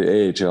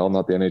the AHL,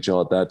 not the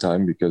NHL at that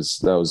time, because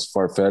that was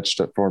far-fetched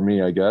for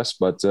me, I guess.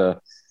 But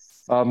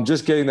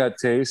just getting that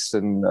taste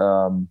and,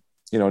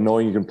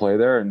 knowing you can play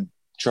there and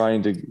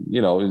trying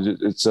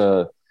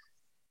to,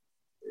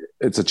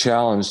 it's a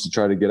challenge to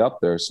try to get up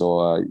there.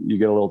 So you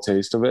get a little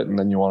taste of it and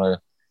then you want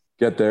to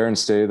get there and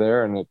stay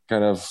there. And it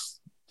kind of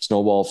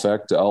snowball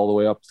effect all the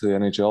way up to the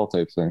NHL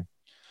type thing.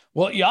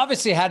 Well, you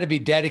obviously had to be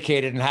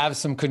dedicated and have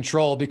some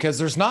control because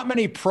there's not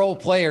many pro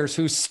players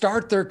who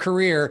start their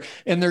career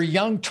in their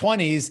young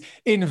 20s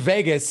in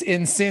Vegas,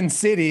 in Sin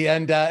City,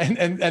 and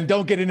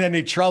don't get in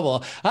any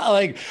trouble.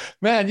 Like,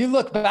 man, you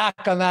look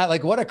back on that,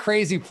 like what a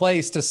crazy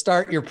place to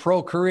start your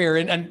pro career.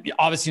 And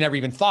obviously never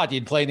even thought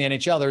you'd play in the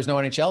NHL. There was no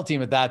NHL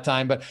team at that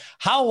time, but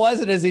how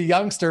was it as a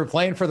youngster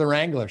playing for the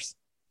Wranglers?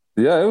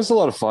 Yeah, it was a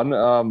lot of fun.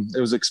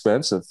 It was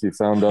expensive. You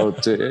found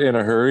out in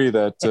a hurry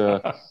that,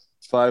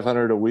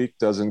 $500 a week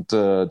doesn't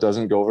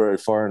go very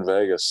far in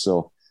Vegas.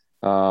 So,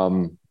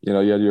 you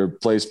had your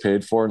place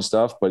paid for and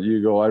stuff, but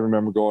I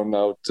remember going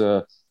out,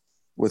 for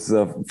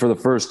the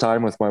first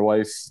time with my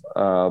wife,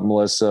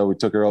 Melissa. We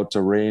took her out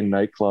to Rain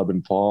nightclub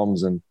in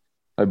Palms and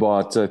I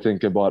bought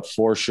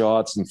 4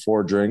 shots and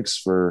 4 drinks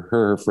for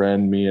her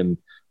friend, me and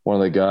one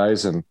of the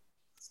guys. And,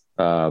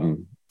 I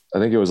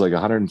think it was like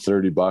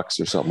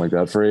 $130 or something like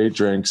that for 8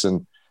 drinks.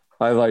 And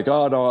I like,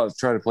 oh no, I was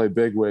trying to play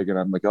bigwig and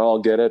I'm like, oh,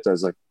 I'll get it. I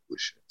was like,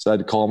 so I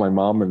had to call my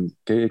mom and,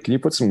 okay, can you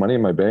put some money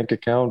in my bank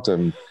account?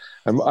 And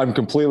I'm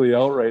completely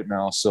out right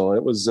now. So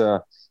it was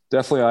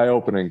definitely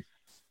eye-opening.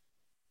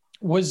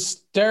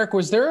 Was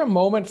there a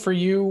moment for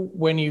you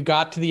when you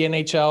got to the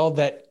NHL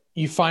that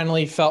you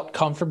finally felt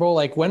comfortable?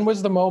 Like when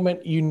was the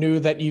moment you knew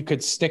that you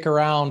could stick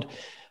around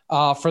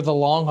for the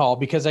long haul?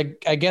 Because I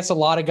guess a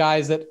lot of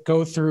guys that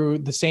go through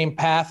the same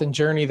path and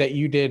journey that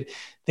you did,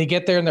 they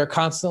get there and they're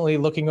constantly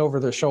looking over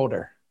their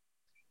shoulder.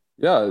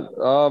 Yeah.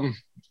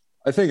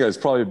 I think I was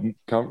probably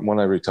when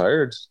I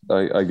retired,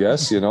 I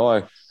guess,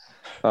 I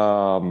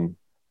always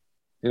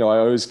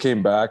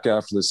came back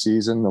after the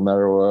season, no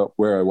matter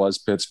where I was,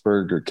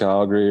 Pittsburgh or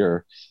Calgary,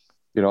 or,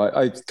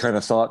 I kind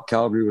of thought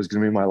Calgary was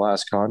going to be my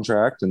last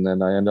contract. And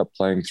then I ended up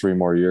playing 3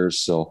 more years.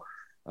 So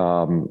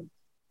I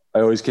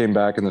always came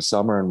back in the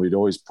summer and we'd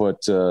always put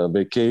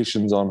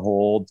vacations on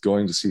hold,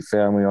 going to see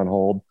family on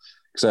hold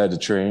because I had to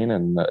train.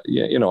 And,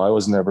 I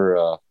was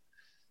never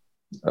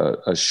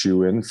a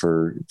shoe in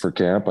for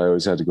camp. I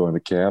always had to go into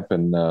camp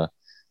and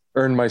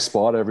earn my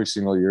spot every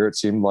single year, it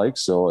seemed like.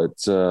 So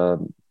it's, I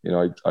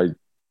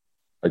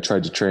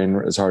tried to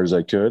train as hard as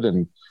I could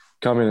and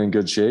come in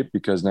good shape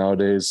because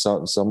nowadays I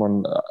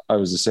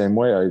was the same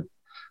way.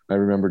 I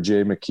remember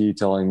Jay McKee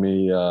telling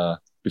me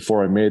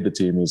before I made the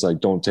team, he's like,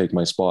 don't take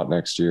my spot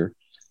next year.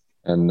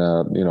 And,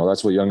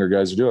 that's what younger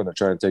guys are doing. They're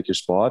trying to take your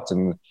spot.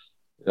 And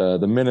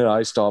the minute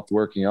I stopped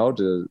working out,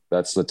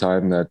 that's the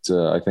time that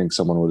I think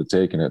someone would have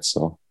taken it.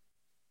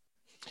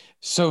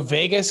 So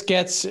Vegas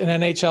gets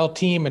an NHL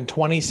team in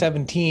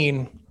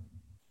 2017.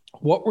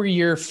 What were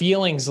your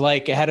feelings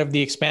like ahead of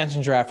the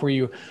expansion draft? Were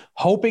you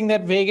hoping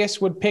that Vegas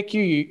would pick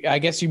you? I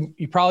guess you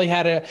probably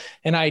had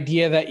an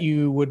idea that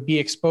you would be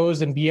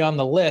exposed and be on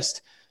the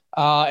list.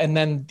 And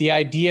then the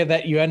idea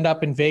that you end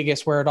up in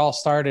Vegas where it all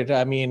started.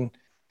 I mean,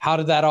 how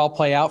did that all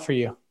play out for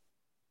you?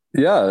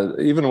 Yeah,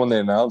 even when they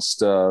announced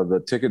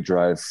the ticket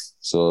drive,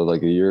 so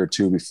like a year or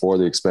 2 before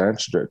the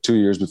expansion, 2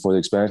 years before the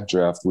expansion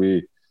draft,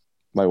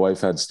 my wife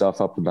had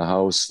stuff up in the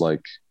house,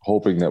 like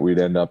hoping that we'd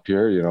end up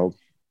here,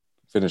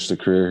 finish the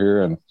career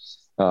here. And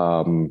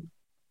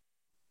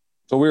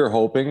so we were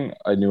hoping.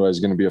 I knew I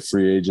was going to be a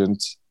free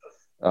agent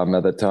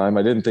at that time.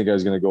 I didn't think I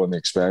was going to go in the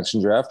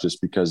expansion draft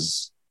just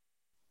because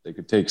they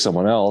could take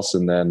someone else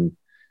and then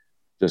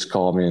just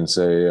call me and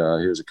say,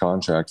 here's a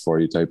contract for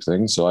you type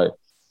thing. So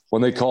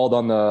when they called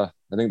I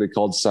think they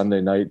called Sunday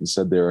night and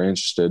said they were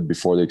interested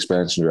before the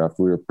expansion draft,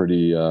 we were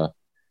pretty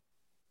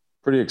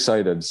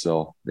excited.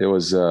 So it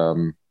was,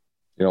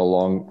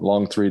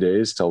 long 3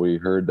 days till we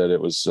heard that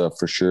it was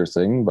for sure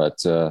thing. But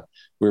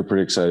we were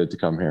pretty excited to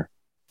come here.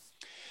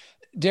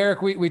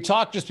 Deryk, we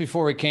talked just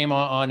before we came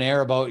on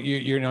air about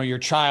your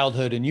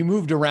childhood, and you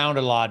moved around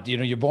a lot.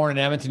 You're born in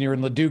Edmonton, you were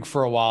in Leduc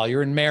for a while,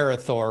 you're in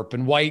Marathorpe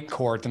and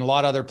Whitecourt and a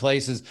lot of other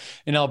places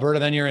in Alberta.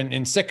 Then you're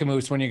in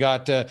Sicamous when you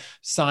got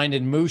signed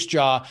in Moose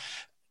Jaw.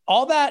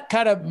 All that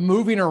kind of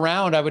moving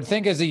around, I would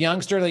think as a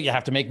youngster that you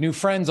have to make new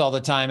friends all the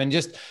time and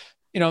just,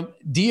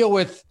 deal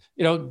with,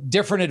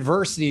 different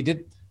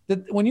adversity.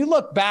 When you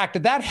look back,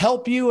 did that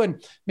help you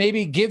and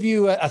maybe give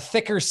you a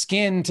thicker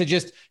skin to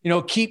just,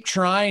 keep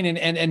trying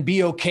and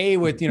be okay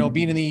with,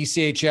 being in the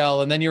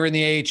ECHL, and then you're in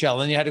the AHL,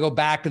 and then you had to go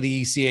back to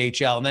the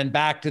ECHL and then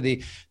back to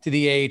the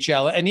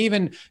AHL. And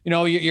even,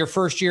 your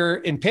first year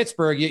in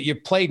Pittsburgh, you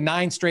played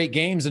 9 straight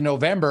games in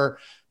November,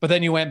 but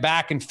then you went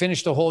back and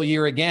finished the whole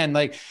year again.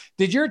 Like,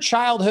 did your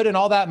childhood and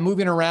all that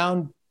moving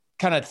around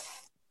kind of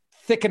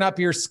thicken up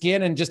your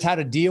skin and just how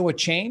to deal with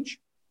change?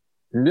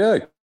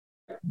 Yeah.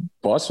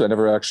 Possibly. I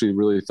never actually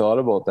really thought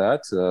about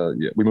that.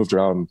 We moved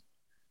around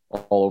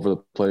all over the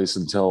place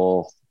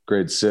until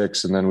grade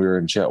 6, and then we were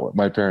in Chetwynd.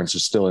 My parents are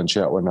still in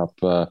Chetwynd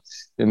up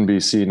in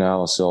BC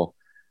now. So,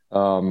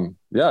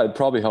 it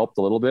probably helped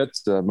a little bit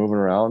moving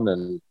around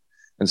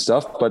and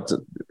stuff. But, at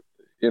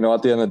the end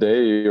of the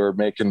day, you're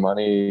making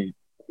money,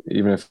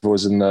 even if it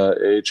was in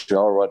the AHL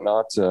or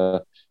whatnot.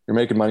 You're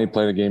making money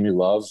playing a game you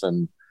love.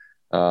 And,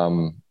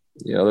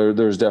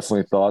 there's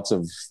definitely thoughts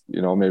of,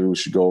 maybe we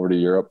should go over to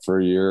Europe for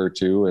a year or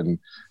two and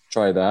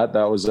try that.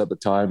 That was at the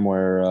time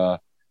where I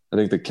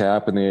think the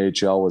cap in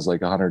the AHL was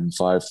like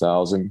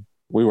 105,000.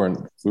 We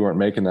weren't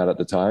making that at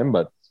the time,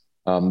 but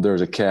there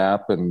was a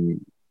cap and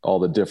all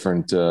the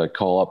different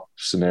call-up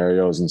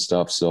scenarios and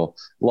stuff. So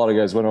a lot of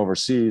guys went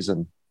overseas,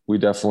 and we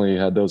definitely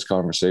had those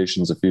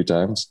conversations a few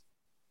times.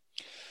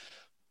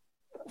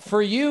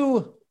 For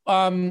you,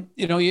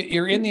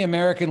 you're in the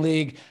American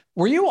League.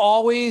 Were you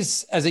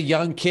always, as a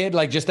young kid,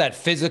 like just that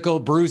physical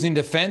bruising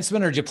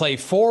defenseman, or did you play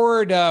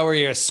forward? Were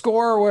you a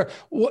scorer?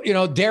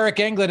 Deryk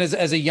Engelland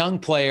as a young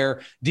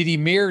player, did he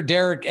mirror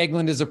Deryk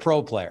Engelland as a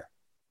pro player?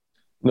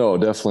 No,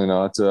 definitely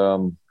not.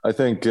 I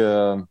think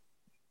it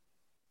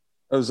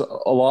was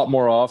a lot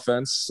more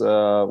offense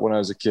when I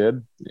was a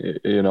kid.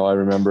 I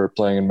remember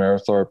playing in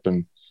Marathorpe,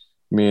 and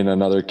me and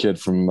another kid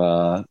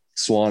from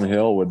Swan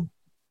Hill would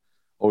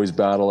always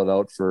battle it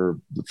out for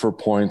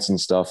points and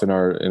stuff in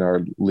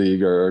our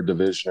league or our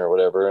division or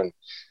whatever. And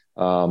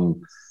I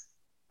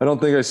don't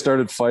think I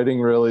started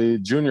fighting really.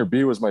 Junior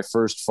B was my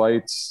first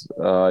fight.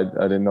 I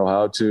didn't know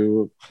how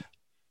to,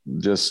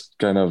 just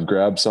kind of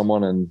grab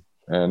someone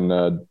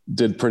and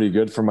did pretty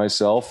good for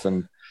myself.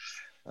 And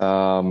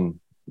I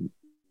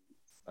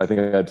think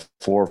I had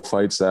 4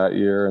 fights that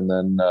year. And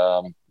then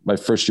my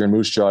first year in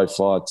Moose Jaw,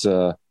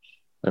 I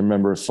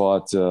remember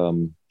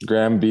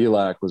Graham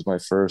Belak was my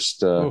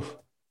first.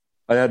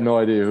 I had no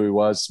idea who he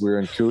was. We were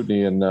in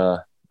Kootenay, and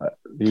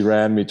he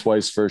ran me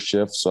twice first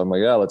shift. So I'm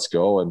like, yeah, let's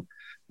go. And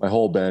my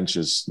whole bench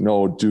is,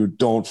 no, dude,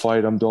 don't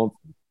fight him. I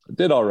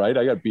did all right.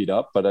 I got beat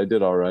up, but I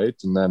did all right.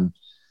 And then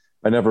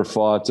I never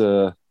fought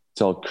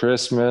till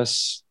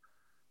Christmas.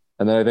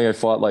 And then I think I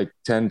fought like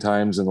 10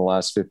 times in the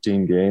last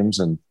 15 games,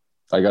 and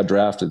I got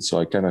drafted. So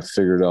I kind of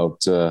figured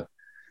out that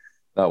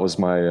was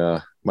my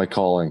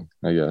calling,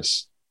 I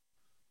guess.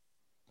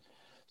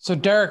 So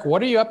Deryk,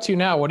 what are you up to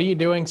now? What are you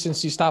doing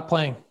since you stopped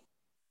playing?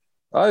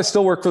 I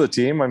still work for the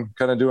team. I'm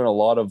kind of doing a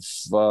lot of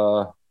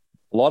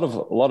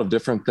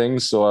different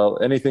things. So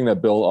anything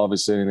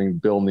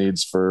Bill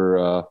needs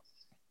for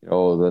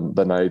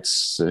the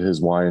Knights,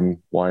 his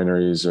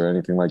wineries or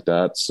anything like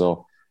that.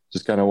 So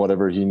just kind of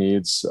whatever he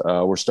needs.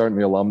 We're starting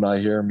the alumni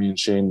here, me and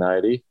Shane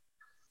Knighty.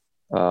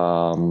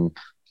 Do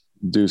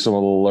some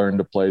of the learn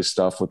to play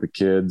stuff with the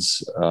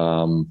kids.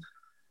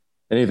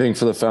 Anything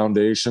for the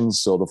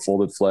foundations, so the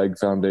Folded Flag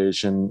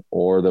Foundation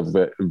or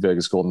the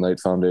Vegas Golden Knight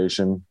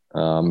Foundation.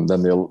 Then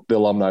the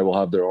alumni will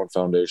have their own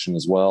foundation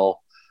as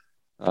well.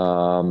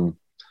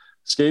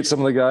 Skate some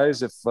of the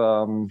guys if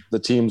the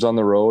team's on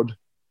the road.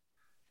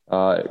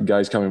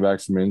 Guys coming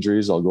back from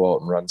injuries, I'll go out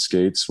and run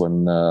skates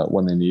when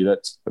they need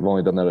it. I've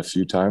only done that a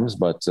few times,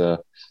 but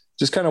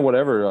just kind of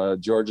whatever.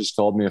 George has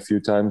called me a few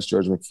times,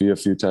 George McPhee a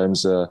few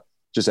times,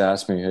 just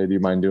asked me, hey, do you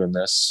mind doing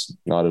this?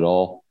 Not at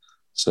all.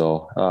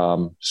 So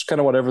just kind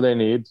of whatever they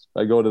need.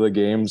 I go to the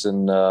games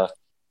and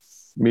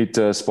meet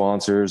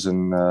sponsors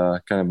and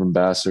kind of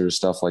ambassadors,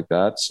 stuff like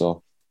that.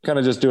 So kind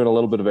of just doing a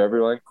little bit of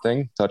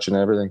everything, touching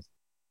everything.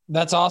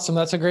 That's awesome.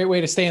 That's a great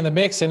way to stay in the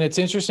mix. And it's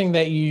interesting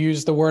that you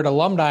use the word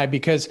alumni,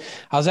 because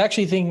I was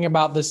actually thinking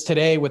about this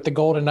today with the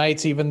Golden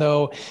Knights, even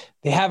though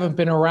they haven't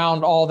been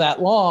around all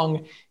that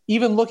long.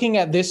 Even looking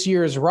at this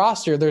year's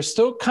roster, there's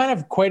still kind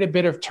of quite a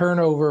bit of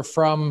turnover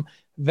from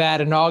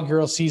that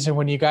inaugural season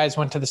when you guys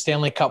went to the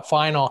Stanley Cup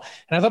final.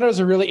 And I thought it was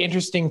a really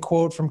interesting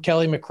quote from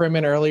Kelly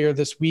McCrimmon earlier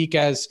this week,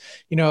 as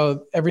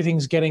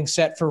everything's getting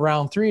set for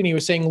round 3. And he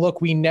was saying,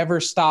 look, we never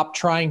stopped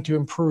trying to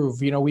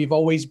improve. We've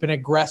always been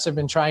aggressive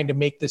in trying to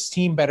make this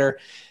team better.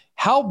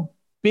 How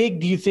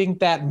big do you think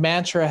that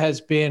mantra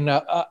has been,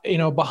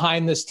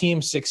 behind this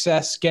team's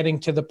success, getting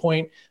to the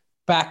point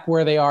back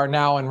where they are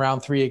now in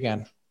round 3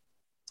 again?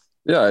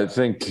 Yeah, I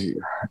think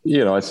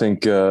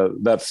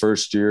that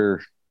first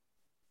year,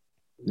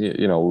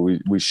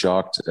 we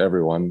shocked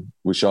everyone.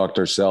 We shocked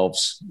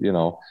ourselves.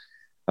 No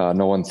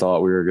one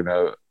thought we were going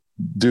to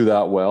do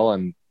that well.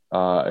 And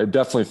it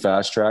definitely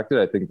fast tracked it.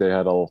 I think they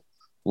had a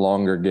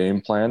longer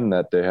game plan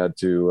that they had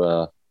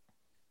to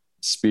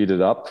speed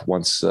it up.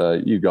 Once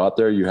you got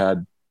there, you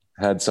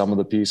had some of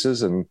the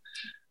pieces, and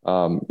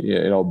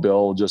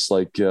Bill, just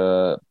like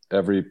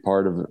every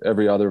part of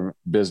every other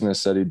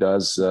business that he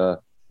does,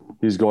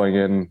 he's going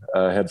in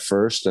head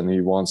first, and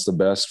he wants the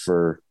best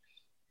for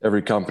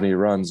every company he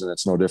runs, and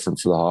it's no different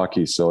for the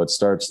hockey. So it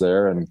starts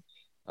there, and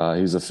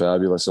he's a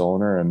fabulous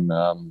owner,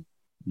 and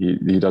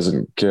he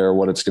doesn't care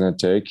what it's going to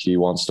take. He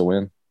wants to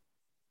win.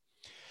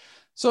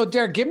 So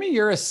Deryk, give me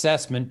your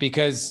assessment,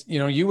 because,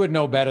 you would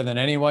know better than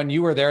anyone.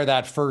 You were there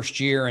that first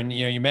year, and,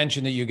 you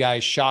mentioned that you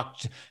guys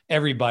shocked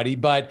everybody,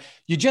 but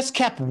you just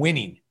kept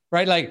winning,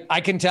 right? Like,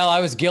 I can tell I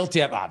was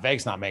guilty of,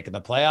 Vegas not making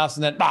the playoffs.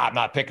 And then, I'm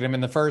not picking him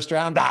in the first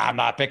round. I'm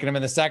not picking him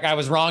in the second. I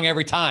was wrong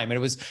every time. And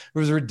it was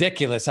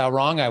ridiculous how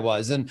wrong I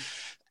was. And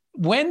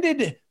when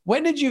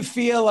did you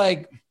feel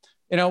like,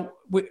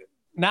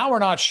 now we're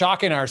not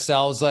shocking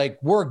ourselves, like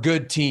we're a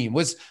good team?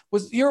 Was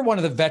you're one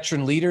of the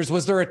veteran leaders.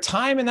 Was there a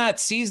time in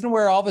that season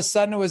where all of a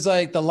sudden it was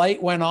like the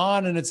light went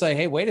on and it's like,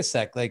 hey, wait a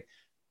sec, like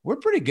we're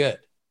pretty good?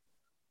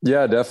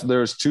 Yeah, definitely. There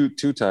was two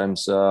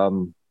times,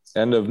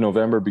 end of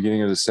November,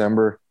 beginning of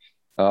December,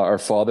 our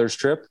father's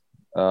trip.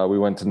 We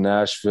went to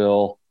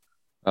Nashville.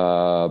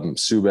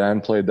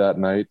 Subban played that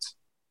night.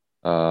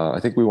 I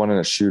think we won in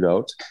a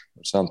shootout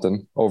or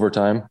something,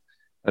 overtime.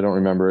 I don't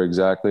remember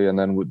exactly. And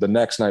then the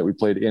next night we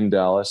played in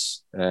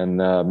Dallas, and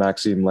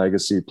Maxime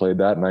Legacy played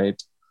that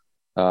night.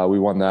 We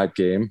won that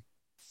game.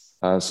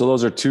 So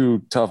those are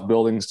two tough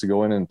buildings to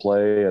go in and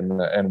play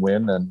and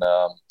win. And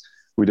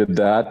we did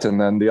that. And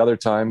then the other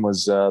time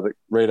was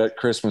right at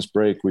Christmas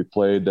break. We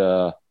played,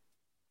 I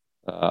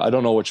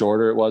don't know which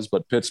order it was,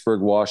 but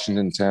Pittsburgh,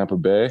 Washington, Tampa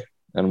Bay.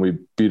 And we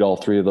beat all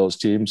 3 of those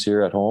teams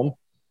here at home.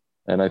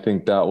 And I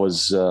think that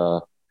was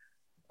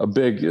a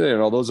big,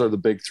 those are the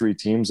big 3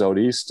 teams out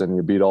east, and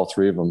you beat all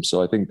 3 of them.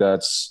 So I think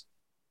that's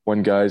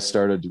when guys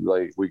started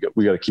like, we got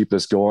to keep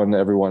this going.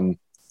 Everyone,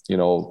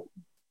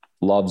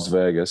 loves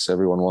Vegas.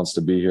 Everyone wants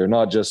to be here,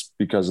 not just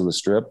because of the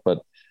strip, but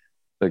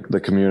the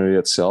community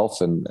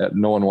itself, and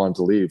no one wanted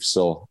to leave.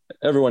 So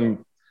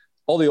everyone,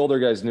 all the older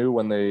guys knew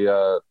when they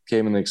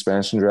came in the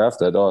expansion draft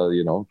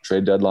that,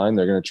 trade deadline,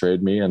 they're going to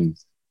trade me and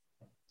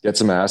get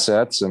some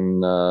assets, and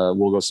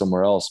we'll go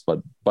somewhere else.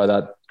 But by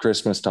that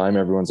Christmas time,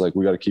 everyone's like,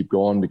 we got to keep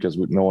going, because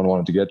no one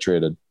wanted to get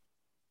traded.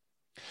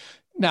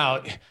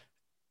 Now,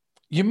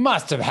 you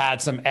must have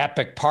had some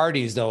epic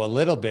parties though, a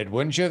little bit,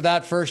 wouldn't you, of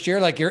that first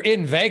year? Like, you're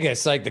in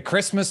Vegas, like the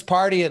Christmas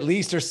party at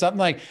least, or something.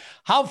 Like,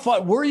 how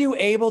fun were you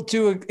able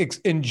to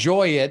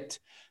enjoy it,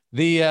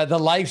 the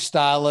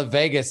lifestyle of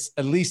Vegas,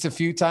 at least a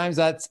few times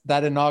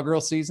that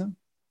inaugural season?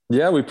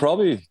 Yeah, we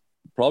probably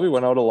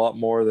went out a lot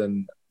more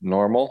than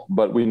normal,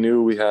 but we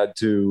knew we had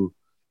to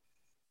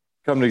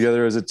come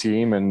together as a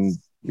team, and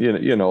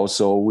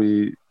so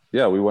we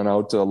went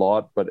out a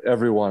lot, but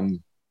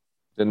everyone,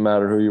 didn't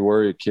matter who you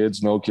were, your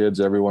kids, no kids,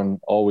 everyone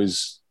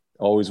always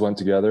went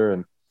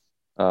together.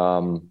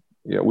 And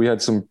we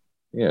had some,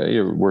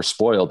 we're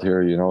spoiled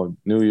here,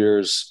 New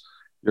Year's,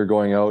 you're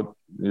going out,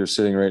 you're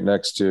sitting right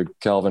next to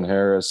Calvin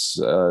Harris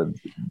in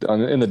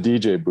the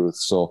DJ booth,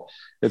 so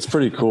it's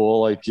pretty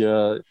cool. Like,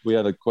 we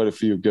had quite a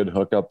few good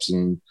hookups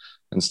and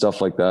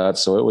stuff like that.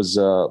 So it was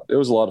a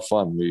lot of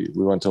fun. We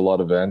went to a lot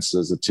of events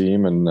as a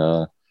team,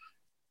 and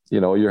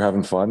you're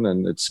having fun,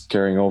 and it's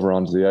carrying over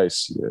onto the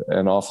ice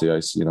and off the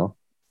ice.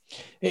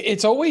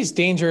 It's always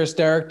dangerous,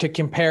 Deryk, to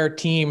compare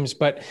teams,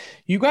 but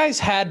you guys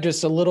had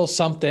just a little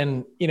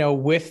something,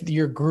 with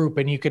your group,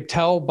 and you could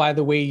tell by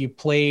the way you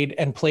played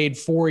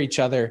for each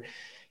other.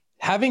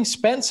 Having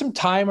spent some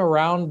time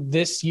around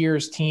this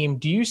year's team,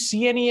 do you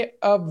see any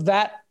of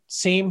that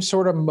same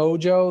sort of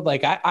mojo?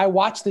 Like, I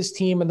watch this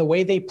team, and the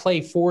way they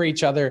play for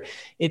each other,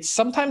 it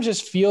sometimes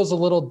just feels a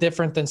little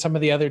different than some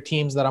of the other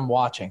teams that I'm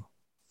watching.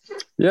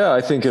 Yeah,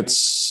 I think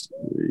it's,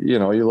 you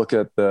look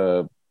at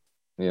the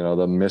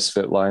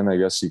misfit line, I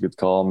guess you could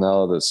call them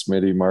now, the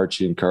Smitty,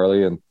 Marchie, and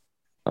Carly.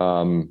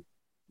 And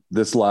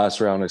this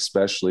last round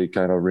especially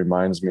kind of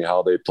reminds me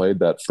how they played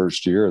that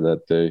first year,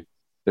 that they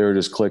were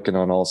just clicking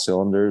on all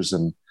cylinders.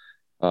 And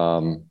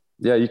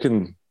you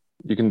can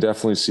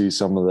definitely see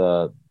some of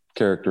the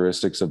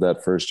characteristics of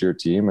that first year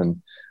team.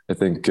 And I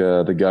think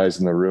the guys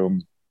in the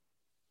room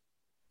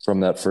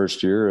from that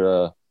first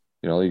year,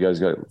 you guys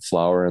got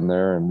Flower in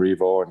there and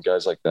Revo and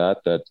guys like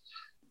that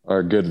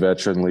are good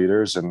veteran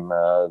leaders, and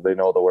they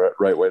know the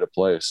right way to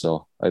play.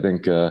 So I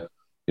think, you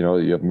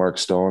have Mark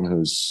Stone,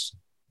 who's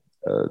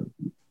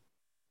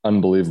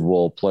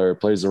unbelievable player,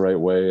 plays the right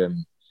way,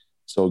 and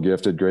so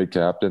gifted, great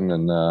captain.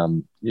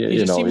 And he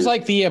just seems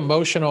like the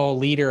emotional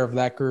leader of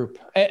that group,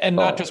 and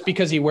not just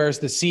because he wears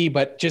the C,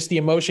 but just the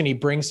emotion he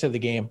brings to the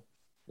game.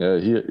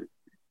 Yeah,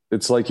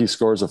 it's like he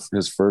scores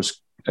his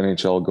first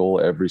NHL goal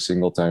every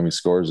single time he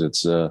scores.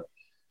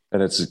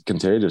 And it's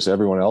contagious.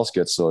 Everyone else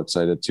gets so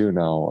excited too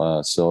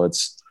now. So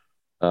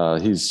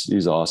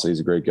he's awesome. He's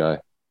a great guy.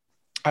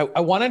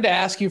 I wanted to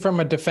ask you from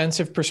a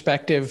defensive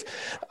perspective,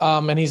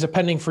 and he's a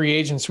pending free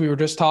agent. So we were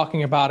just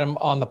talking about him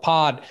on the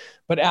pod,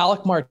 but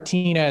Alec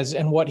Martinez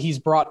and what he's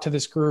brought to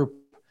this group,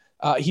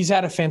 he's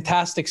had a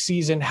fantastic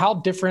season. How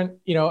different,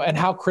 and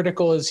how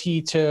critical is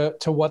he to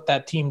what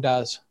that team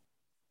does?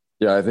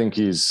 Yeah, I think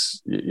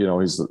he's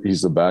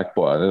the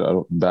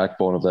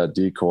backbone of that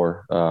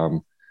decor.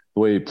 The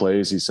way he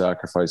plays, he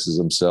sacrifices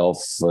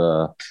himself,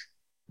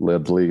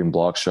 led the league in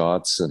block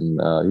shots, and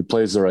he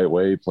plays the right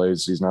way.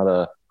 He's not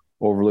a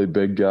overly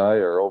big guy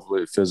or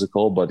overly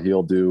physical, but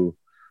he'll do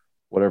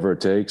whatever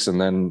it takes, and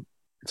then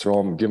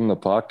give him the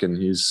puck,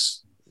 and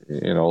he's,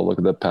 look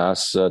at the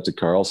pass to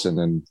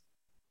Karlsson, and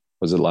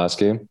was it last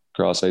game?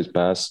 Cross-ice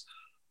pass,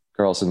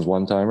 Karlsson's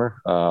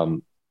one-timer.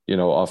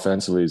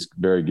 Offensively, he's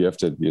very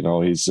gifted.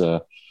 He's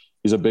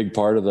a big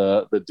part of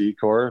the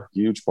decor,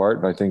 huge part,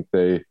 and I think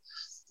the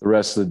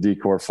rest of the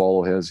decor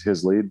follow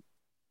his lead.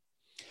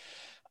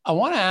 I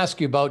want to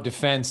ask you about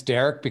defense,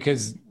 Deryk,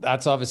 because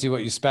that's obviously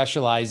what you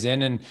specialize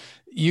in, and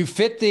you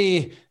fit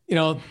the,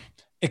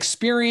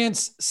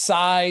 experience,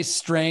 size,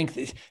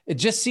 strength. It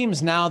just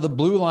seems now the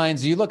blue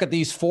lines, you look at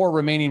these 4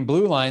 remaining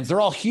blue lines,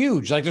 they're all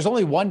huge. Like there's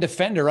only one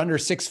defender under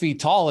 6 feet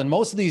tall. And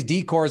most of these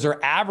decors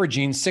are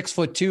averaging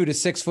 6'2" to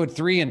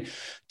 6'3" and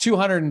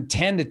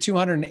 210 to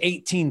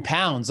 218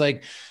 pounds.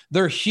 Like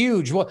they're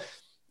huge. Well,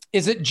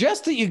 is it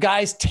just that you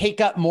guys take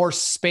up more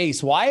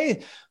space?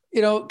 Why?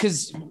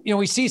 Because,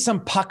 we see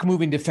some puck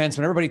moving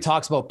defensemen. Everybody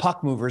talks about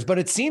puck movers, but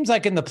it seems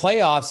like in the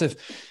playoffs,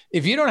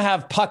 if you don't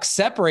have puck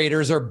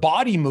separators or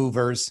body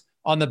movers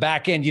on the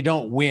back end, you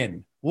don't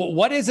win.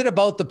 What is it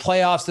about the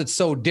playoffs that's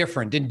so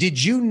different? And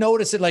did you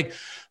notice it? Like,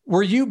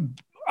 were you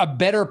a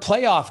better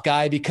playoff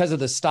guy because of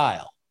the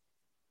style?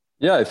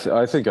 Yeah,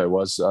 I think I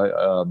was.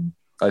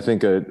 I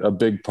think a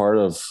big part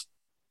of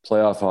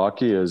playoff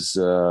hockey is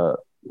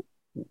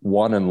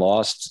won and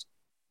lost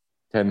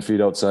 10 feet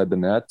outside the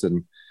net.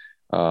 And,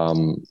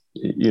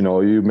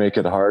 you make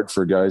it hard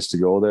for guys to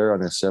go there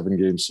on a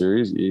 7-game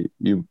series.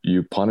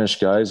 You punish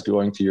guys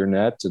going to your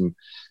net, and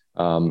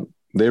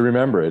they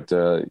remember it.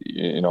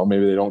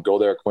 Maybe they don't go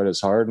there quite as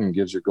hard, and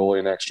gives your goalie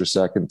an extra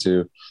second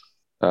to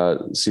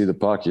see the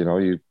puck.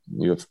 You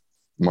have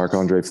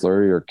Marc-Andre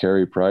Fleury or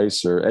Carey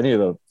Price or any of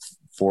the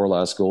 4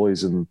 last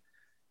goalies in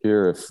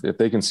here. If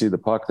they can see the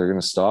puck, they're going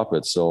to stop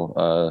it.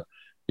 So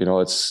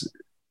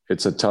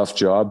it's a tough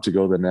job to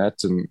go to the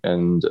net,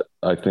 and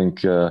I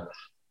think.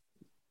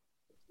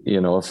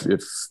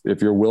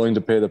 If you're willing to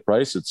pay the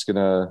price, it's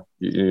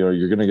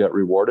you're gonna get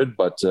rewarded,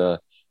 but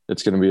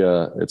it's gonna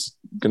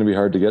be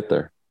hard to get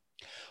there.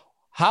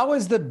 How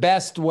is the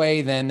best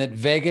way then that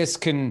Vegas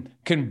can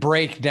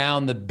break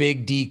down the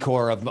big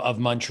decor of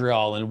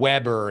Montreal and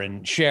Weber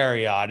and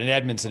Chariot and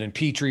Edmondson and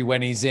Petrie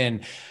when he's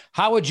in?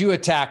 How would you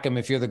attack him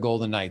if you're the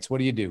Golden Knights? What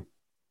do you do?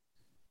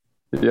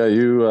 Yeah,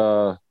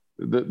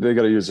 they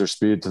got to use their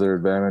speed to their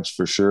advantage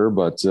for sure,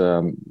 but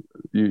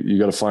you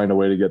got to find a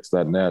way to get to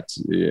that net.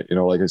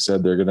 Like I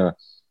said, they're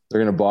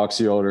gonna box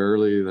you out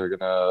early. They're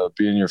gonna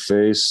be in your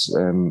face,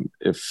 and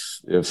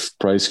if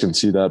Price can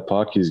see that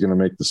puck, he's gonna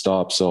make the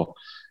stop. So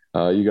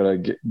you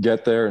got to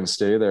get there and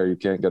stay there. You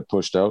can't get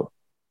pushed out.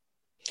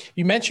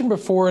 You mentioned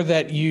before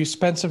that you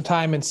spent some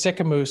time in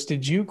Sycamoose.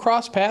 Did you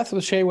cross paths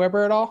with Shea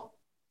Weber at all?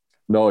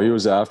 No, he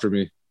was after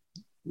me.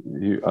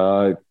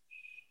 God,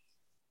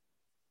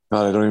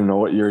 I don't even know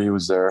what year he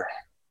was there.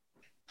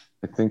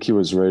 I think he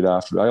was right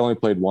after. I only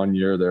played 1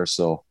 year there,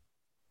 so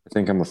I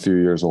think I'm a few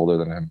years older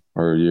than him,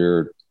 or a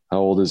year. How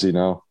old is he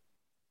now?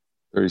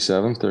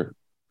 37,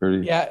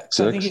 30? Yeah,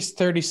 I think he's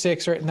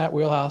 36, right in that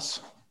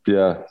wheelhouse.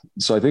 Yeah,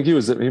 so I think he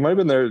might have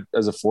been there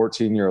as a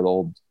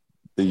 14-year-old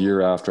the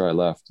year after I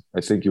left.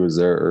 I think he was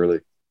there early.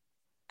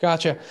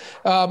 Gotcha.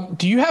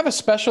 Do you have a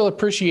special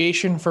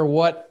appreciation for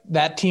what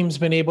that team's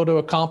been able to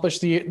accomplish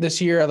this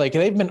year? Like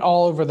they've been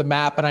all over the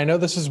map. And I know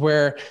this is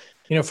where,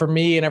 for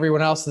me and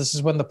everyone else, this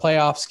is when the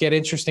playoffs get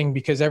interesting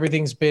because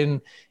everything's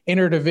been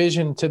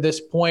interdivision to this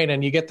point,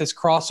 and you get this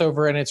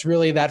crossover, and it's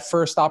really that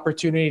first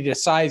opportunity to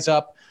size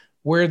up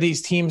where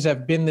these teams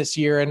have been this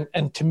year.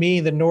 And to me,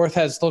 the North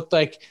has looked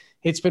like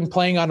it's been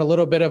playing on a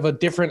little bit of a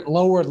different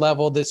lower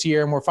level this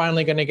year, and we're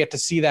finally going to get to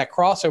see that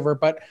crossover.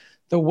 But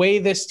the way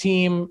this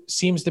team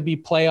seems to be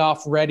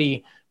playoff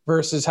ready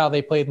versus how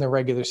they played in the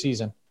regular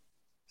season.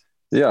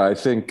 Yeah, I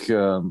think,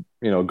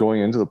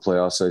 going into the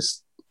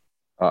playoffs,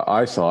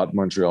 I thought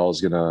Montreal is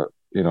going to,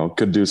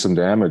 could do some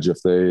damage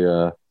if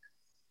they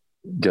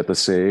get the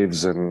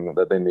saves and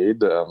that they need.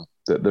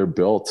 They're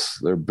built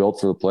for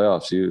the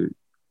playoffs.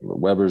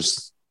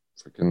 Weber's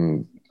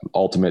freaking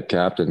ultimate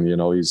captain.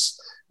 He's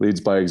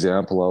leads by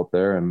example out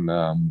there,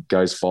 and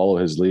guys follow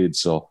his lead.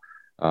 So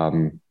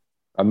I'm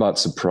not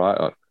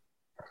surprised.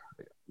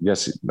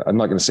 Yes, I'm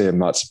not going to say I'm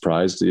not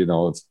surprised. If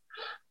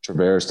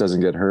Tavares doesn't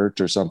get hurt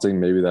or something,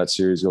 maybe that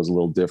series goes a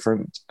little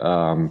different.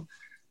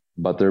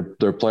 but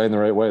they're playing the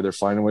right way. They're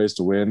finding ways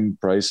to win.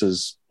 Price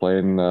is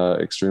playing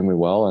extremely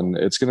well, and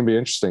it's going to be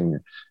interesting.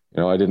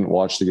 I didn't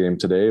watch the game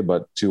today,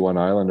 but 2-1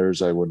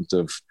 Islanders, I would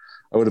have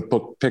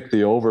picked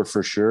the over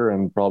for sure,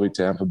 and probably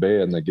Tampa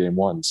Bay in the game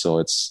one.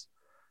 So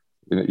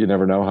you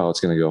never know how it's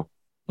going to go.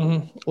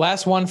 Mm-hmm.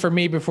 Last one for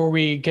me before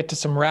we get to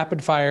some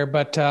rapid fire,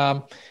 but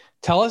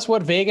tell us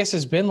what Vegas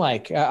has been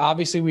like.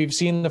 Obviously, we've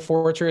seen the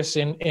Fortress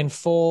in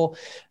full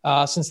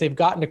since they've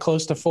gotten to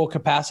close to full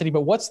capacity.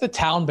 But what's the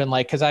town been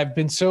like? Because I've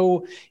been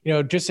so,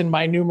 just in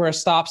my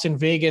numerous stops in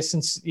Vegas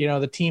since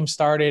the team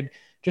started,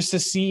 just to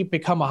see it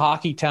become a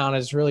hockey town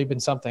has really been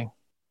something.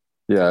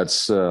 Yeah,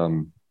 it's.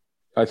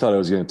 I thought it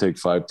was going to take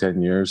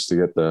 5-10 years to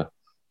get the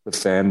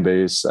fan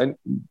base.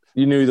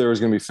 You knew there was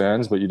going to be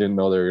fans, but you didn't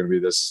know they were going to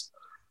be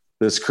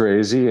this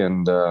crazy.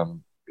 And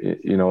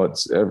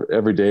it's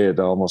every day it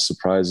almost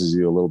surprises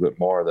you a little bit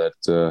more that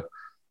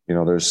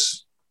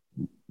there's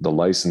the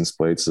license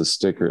plates, the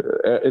sticker,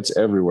 it's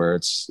everywhere.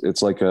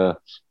 It's like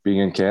being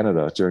in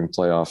Canada during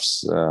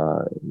playoffs,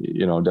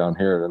 down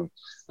here. And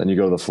then you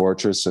go to the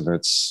Fortress, and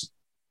it's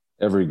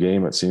every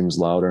game it seems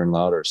louder and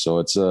louder. So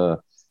it's a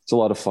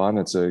lot of fun.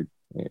 It's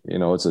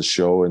a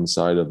show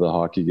inside of the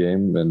hockey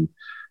game, and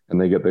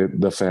they get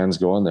the fans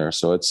going there.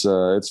 So it's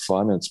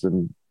fun. It's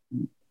been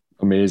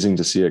amazing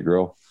to see it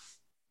grow.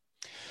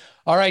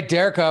 All right,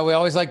 Deryk, we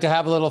always like to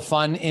have a little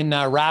fun in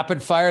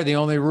rapid fire. The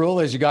only rule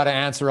is you got to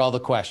answer all the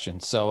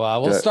questions. So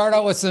we'll start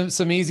out with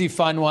some easy,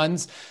 fun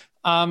ones.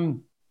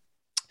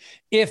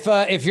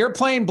 If you're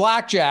playing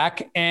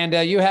blackjack and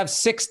you have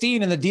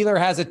 16 and the dealer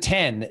has a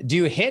 10, do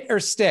you hit or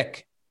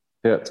stick?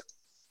 Hit.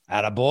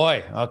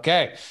 Attaboy.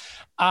 Okay.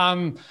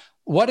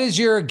 What is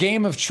your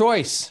game of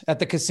choice at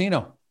the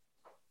casino?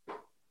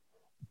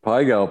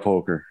 Pie gal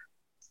poker.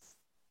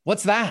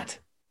 What's that?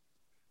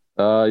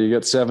 You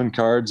get 7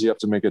 cards. You have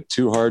to make a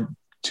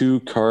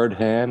 2-card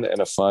hand and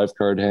a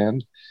 5-card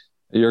hand.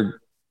 You're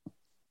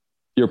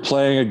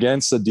playing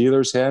against the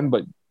dealer's hand,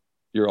 but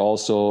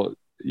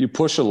you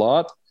push a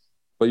lot,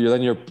 but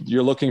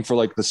you're looking for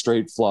like the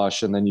straight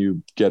flush, and then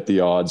you get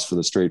the odds for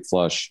the straight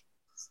flush.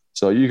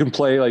 So you can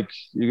play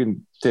you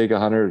can take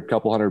a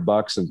couple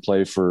 $100 and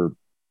play for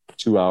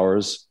 2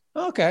 hours.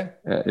 Okay.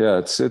 Yeah,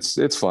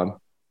 it's fun.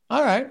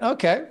 All right.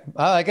 Okay.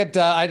 I like it.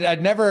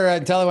 I'd never,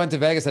 until I went to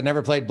Vegas, I'd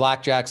never played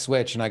blackjack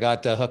switch, and I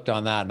got hooked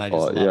on that, and I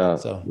just love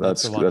it. So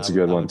that's a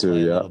good one too.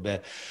 Yeah. A little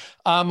bit.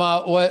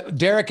 What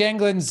Deryk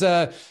Engelland's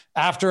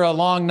after a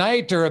long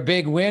night or a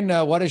big win,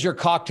 what is your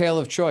cocktail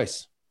of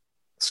choice?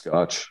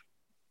 Scotch.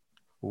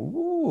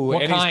 Ooh.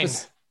 What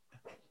kind?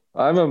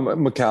 I'm a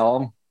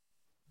McCallum.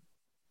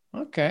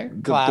 Okay.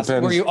 Class.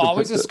 Were you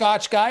always a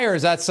Scotch guy, or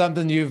is that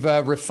something you've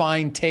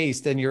refined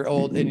taste in your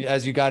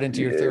as you got into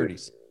your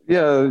 30s?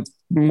 Yeah.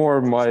 More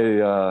of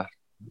my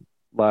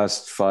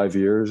last 5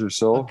 years or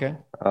so. Okay.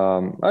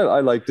 I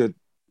liked it,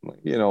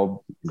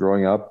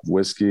 growing up,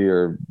 whiskey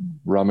or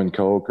rum and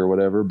Coke or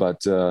whatever.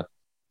 But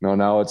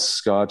now it's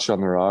Scotch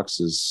on the rocks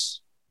it's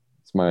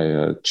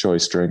my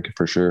choice drink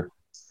for sure.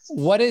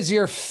 What is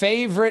your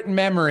favorite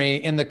memory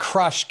in the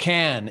Crush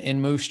can in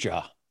Moose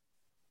Jaw?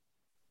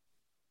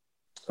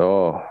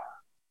 Oh,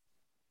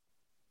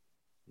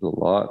 a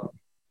lot.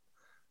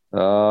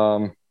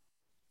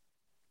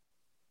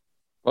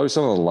 Probably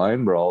some of the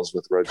line brawls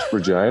with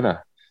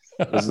Regina.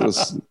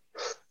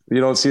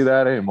 You don't see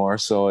that anymore.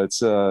 So it's,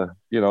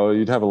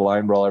 you'd have a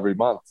line brawl every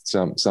month.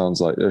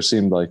 Sounds like there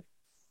seemed like.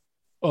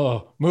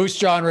 Oh, Moose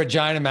Jaw and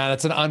Regina, man.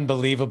 It's an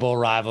unbelievable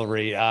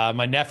rivalry.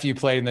 My nephew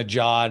played in the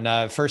Jaw,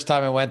 and first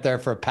time I went there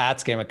for a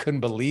Pats game, I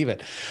couldn't believe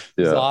it.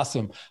 It was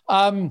awesome.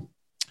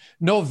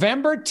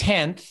 November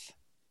 10th,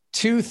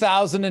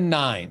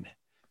 2009.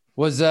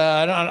 Was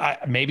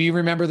maybe you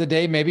remember the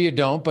day, maybe you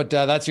don't, but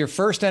that's your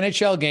first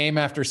NHL game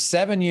after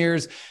 7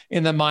 years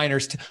in the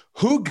minors.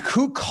 Who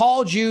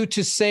called you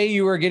to say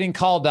you were getting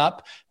called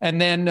up, and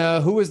then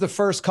who was the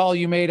first call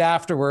you made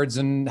afterwards,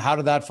 and how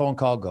did that phone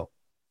call go?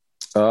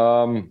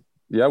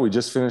 We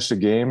just finished a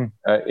game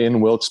in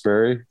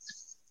Wilkes-Barre,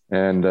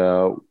 and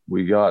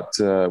we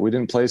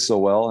didn't play so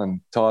well, and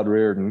Todd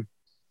Reardon,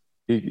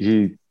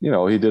 he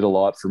did a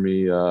lot for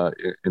me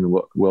in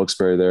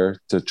Wilkes-Barre there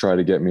to try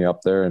to get me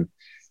up there, and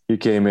he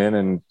came in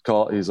and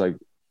called. He's like,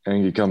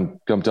 "And you come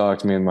talk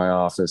to me in my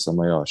office." I'm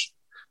like, "Oh, I'm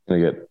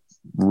gonna get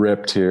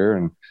ripped here."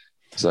 And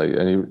it's like,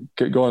 and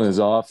he go in his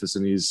office,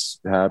 and he's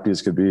happy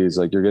as could be. He's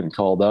like, "You're getting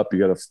called up. You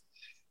got to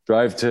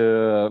drive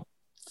to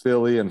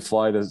Philly and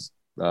fly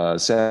to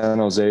San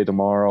Jose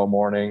tomorrow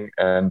morning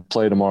and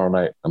play tomorrow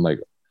night." I'm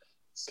like,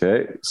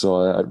 "Okay."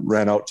 So I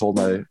ran out, told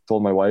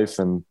my wife,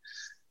 and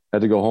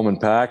had to go home and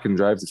pack and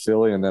drive to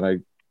Philly. And then I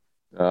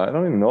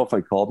don't even know if I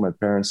called my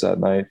parents that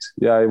night.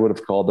 Yeah, I would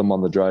have called them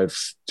on the drive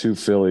to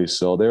Philly.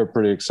 So they were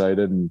pretty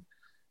excited. And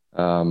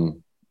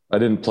I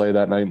didn't play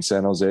that night in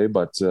San Jose,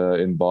 but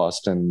in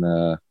Boston,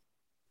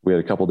 we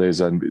had a couple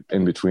days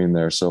in between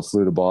there. So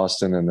flew to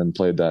Boston and then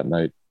played that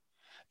night.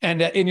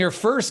 And in your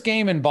first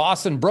game in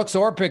Boston, Brooks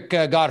Orpik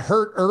got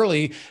hurt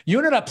early. You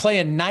ended up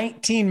playing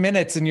 19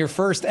 minutes in your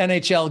first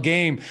NHL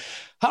game.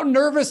 How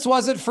nervous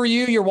was it for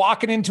you? You're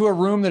walking into a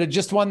room that had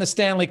just won the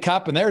Stanley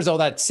Cup, and there's all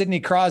that Sidney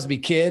Crosby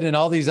kid and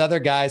all these other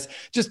guys.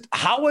 Just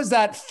how was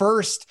that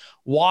first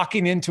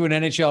walking into an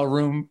NHL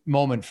room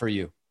moment for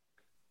you?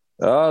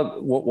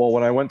 Well,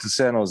 when I went to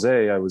San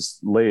Jose, I was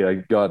late. I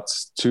got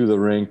to the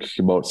rink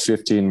about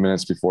 15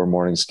 minutes before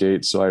morning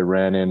skate. So I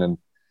ran in, and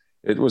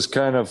it was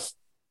kind of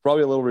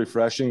probably a little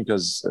refreshing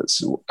because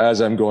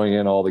as I'm going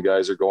in, all the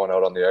guys are going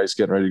out on the ice,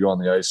 getting ready to go on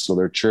the ice. So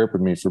they're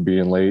chirping me for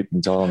being late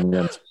and telling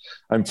me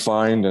I'm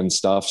fined and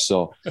stuff.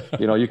 So,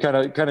 you kind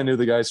of knew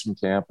the guys from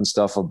camp and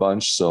stuff a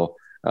bunch. So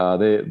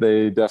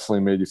they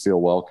definitely made you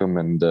feel welcome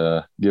and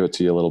give it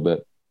to you a little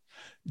bit.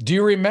 Do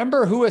you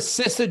remember who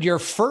assisted your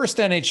first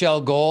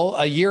NHL goal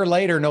a year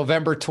later,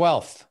 November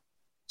 12th?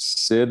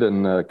 Sid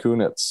and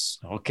Kunitz.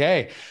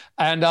 Okay.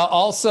 And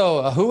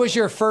also, who was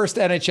your first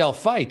NHL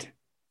fight?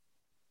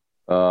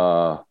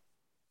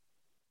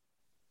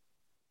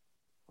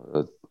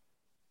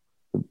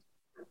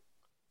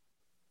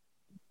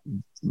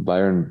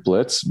 Byron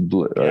Blitz.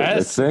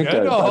 Yes, I think.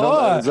 good.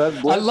 Is that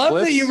Blitz? I love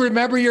that you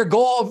remember your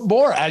goal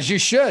more, as you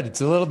should.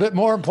 It's a little bit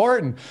more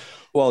important.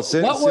 Well,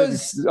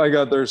 I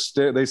got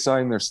they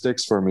signed their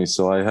sticks for me,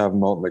 so I have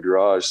them out in the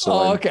garage.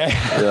 So okay.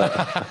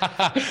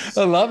 Yeah.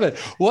 I love it.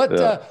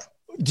 What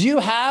do you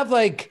have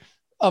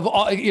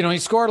you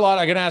scored a lot.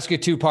 I'm going to ask you a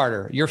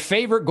two-parter. Your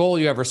favorite goal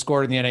you ever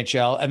scored in the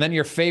NHL, and then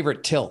your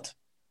favorite tilt.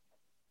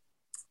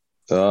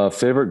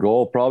 Favorite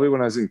goal, probably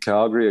when I was in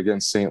Calgary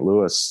against St.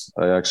 Louis.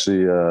 I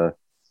actually,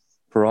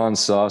 Perron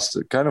sauced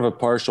kind of a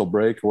partial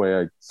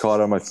breakaway. I caught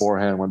on my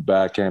forehand, went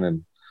backhand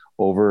and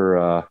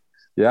over,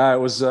 it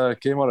was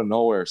came out of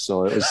nowhere.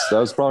 So that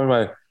was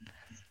probably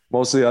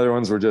most of the other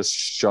ones were just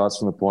shots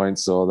from the point.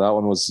 So that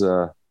one was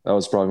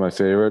probably my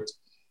favorite.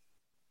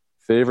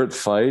 Favorite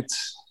fight,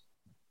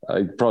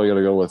 I probably got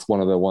to go with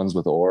one of the ones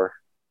with Orr.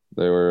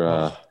 They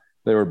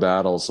were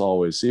battles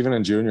always. Even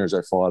in juniors,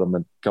 I fought them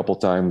a couple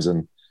times,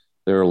 and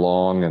they were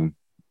long and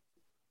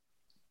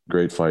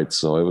great fights.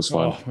 So it was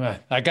fun. Oh, man.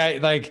 That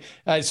guy,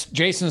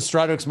 Jason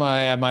Strudwick's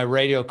my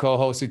radio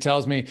co-host, who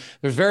tells me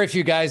there's very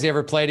few guys he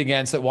ever played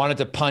against that wanted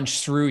to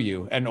punch through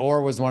you. And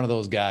Orr was one of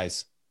those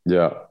guys.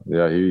 Yeah.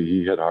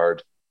 He hit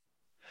hard.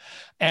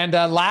 And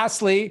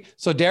lastly,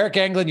 so Deryk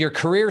Engelland, your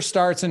career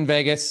starts in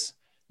Vegas.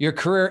 Your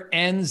career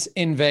ends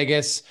in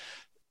Vegas.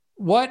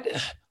 What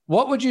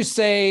would you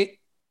say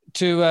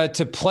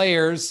to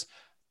players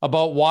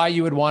about why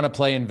you would want to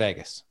play in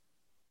Vegas?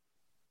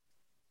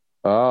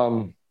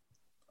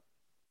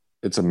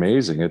 It's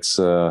amazing. It's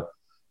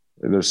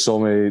there's so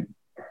many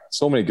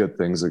good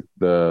things.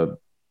 The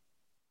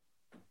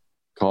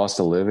cost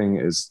of living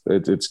it's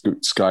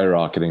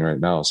skyrocketing right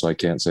now. So I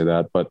can't say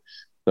that, but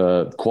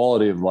the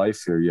quality of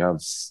life here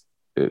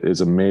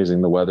is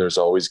amazing. The weather's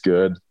always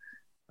good.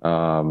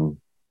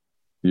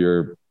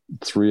 You're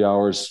 4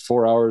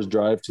 hours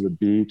drive to the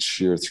beach.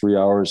 You're 3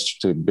 hours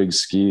to big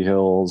ski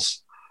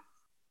hills.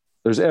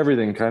 There's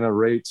everything kind of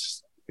right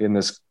in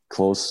this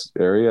close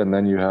area, and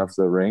then you have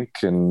the rink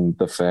and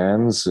the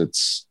fans.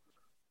 It's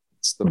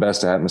the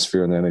best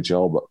atmosphere in the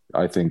NHL, but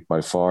I think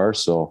by far.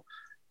 So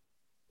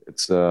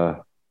it's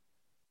a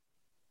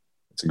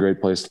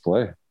great place to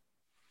play.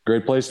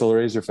 Great place to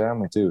raise your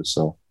family too.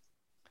 So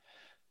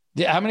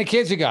yeah, how many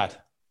kids you got?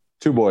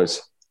 2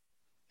 boys.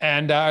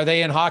 And are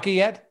they in hockey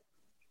yet?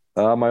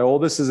 My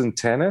oldest is in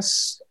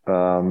tennis.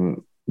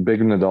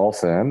 Big Nadal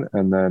fan,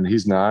 and then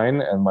he's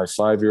 9, and my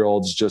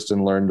 5-year-old's just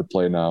in learn to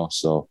play now.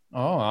 So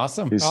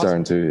awesome. He's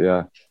starting to,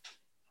 yeah.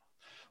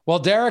 Well,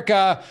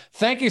 Deryk,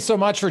 thank you so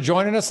much for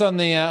joining us on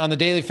the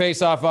Daily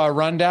Faceoff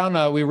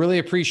rundown. We really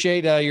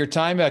appreciate your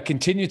time.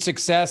 Continued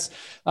success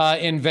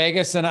in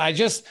Vegas, and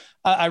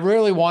I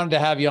really wanted to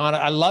have you on.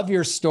 I love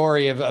your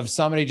story of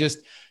somebody just,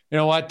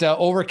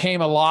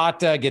 overcame a lot,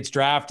 gets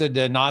drafted,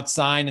 not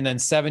signed, and then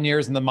 7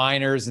 years in the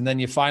minors, and then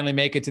you finally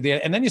make it to the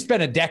end. And then you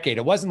spent a decade.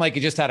 It wasn't like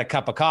you just had a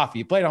cup of coffee.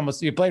 You played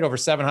over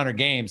 700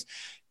 games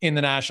in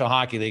the National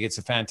Hockey League. It's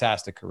a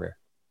fantastic career.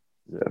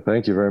 Yeah,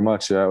 thank you very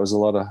much. Yeah, it was a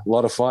lot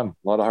of fun,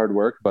 a lot of hard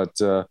work, but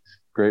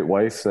great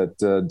wife that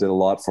did a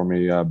lot for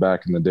me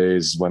back in the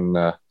days when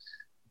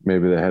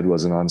maybe the head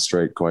wasn't on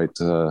straight quite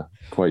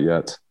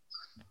yet.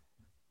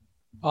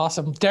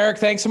 Awesome. Deryk,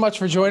 thanks so much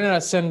for joining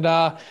us. And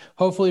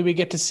hopefully we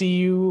get to see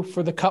you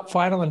for the Cup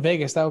final in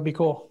Vegas. That would be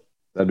cool.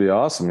 That'd be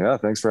awesome. Yeah.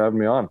 Thanks for having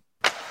me on.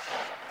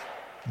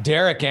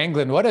 Deryk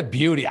Engelland, what a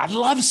beauty. I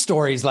love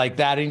stories like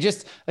that. And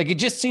it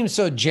just seems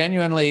so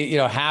genuinely,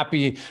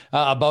 happy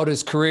about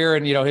his career,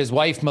 and, his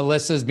wife,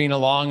 Melissa's been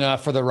along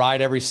for the ride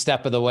every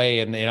step of the way.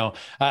 And,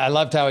 I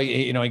loved how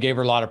he gave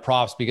her a lot of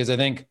props, because I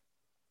think,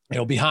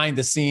 behind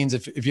the scenes,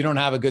 if you don't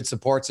have a good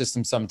support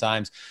system,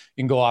 sometimes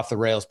you can go off the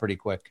rails pretty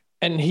quick.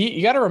 And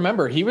you got to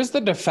remember, he was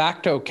the de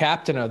facto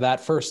captain of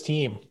that first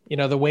team.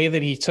 The way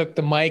that he took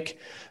the mic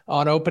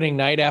on opening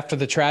night after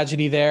the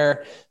tragedy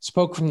there,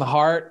 spoke from the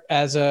heart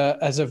as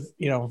a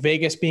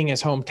Vegas being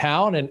his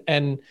hometown.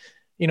 And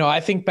I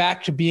think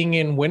back to being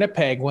in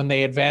Winnipeg when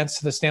they advanced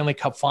to the Stanley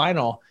Cup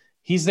final.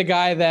 He's the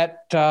guy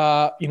that,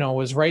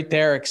 was right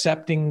there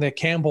accepting the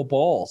Campbell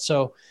Bowl.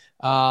 So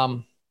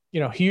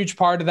huge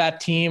part of that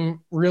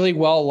team, really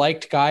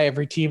well-liked guy,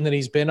 every team that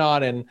he's been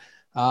on, and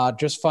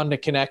just fun to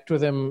connect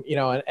with him,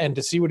 and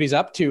to see what he's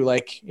up to,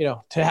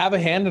 to have a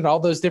hand in all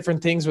those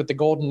different things with the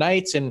Golden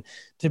Knights and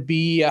to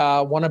be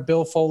one of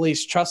Bill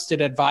Foley's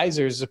trusted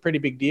advisors is a pretty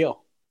big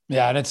deal.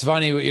 Yeah. And it's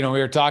funny, we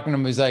were talking to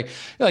him, he's like,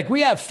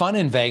 we have fun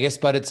in Vegas,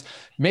 but it's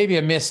maybe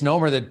a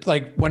misnomer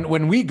that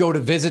when we go to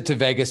visit to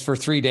Vegas for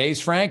 3 days,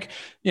 Frank,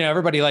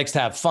 everybody likes to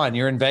have fun.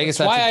 You're in Vegas.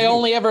 That's why I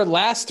only ever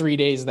last 3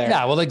 days there.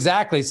 Yeah, well,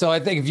 exactly. So I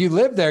think if you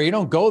live there, you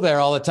don't go there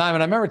all the time.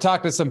 And I remember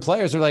talking to some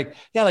players who are like,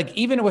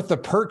 even with the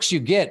perks you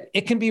get,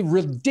 it can be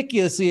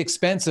ridiculously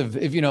expensive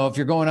if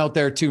you're going out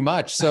there too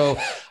much. So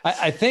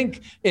I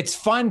think it's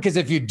fun because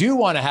if you do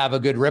want to have a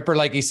good ripper,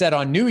 like he said,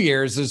 on New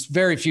Year's, there's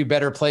very few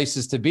better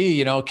places to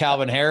be,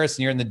 Calvin Harris,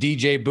 and you're in the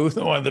DJ booth,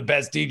 one of the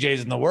best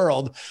DJs in the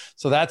world.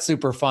 So that's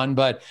super fun.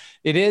 But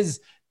it is,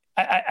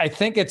 I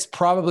think it's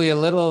probably a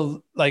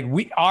little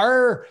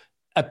our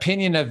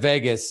opinion of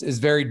Vegas is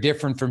very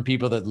different from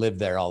people that live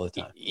there all the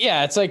time.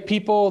 Yeah. It's like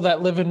people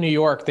that live in New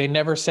York, they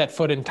never set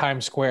foot in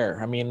Times Square.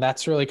 I mean,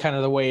 that's really kind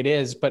of the way it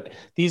is, but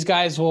these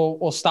guys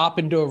will stop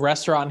into a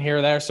restaurant here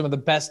or there, some of the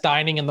best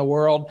dining in the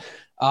world.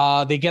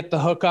 They get the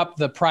hookup,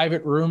 the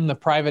private room, the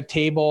private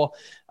table,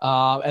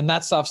 and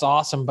that stuff's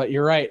awesome. But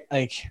you're right.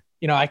 I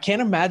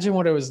can't imagine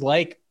what it was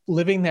like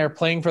living there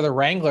playing for the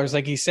Wranglers.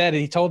 Like he said,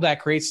 he told that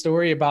great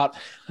story about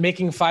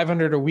making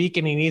 $500 a week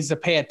and he needs to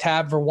pay a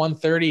tab for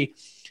 $130.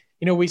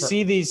 We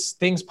see these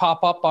things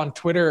pop up on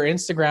Twitter or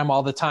Instagram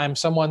all the time.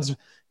 Someone's,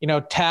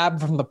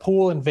 tab from the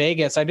pool in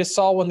Vegas. I just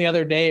saw one the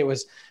other day. It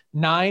was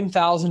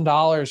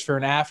 $9,000 for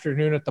an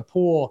afternoon at the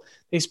pool.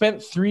 They spent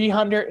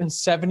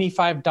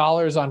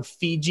 $375 on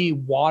Fiji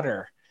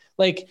water.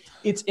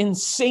 It's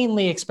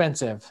insanely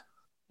expensive.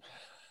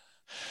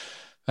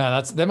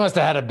 They must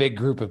have had a big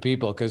group of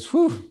people because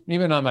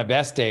even on my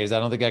best days, I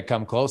don't think I'd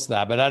come close to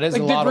that, but that is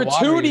a lot of water. The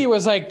gratuity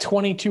was like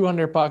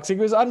 $2,200. It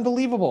was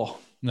unbelievable.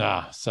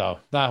 Well,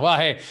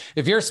 hey,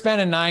 if you're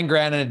spending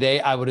 $9,000 in a day,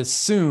 I would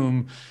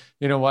assume,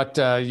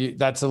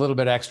 that's a little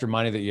bit extra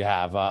money that you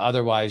have.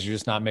 Otherwise, you're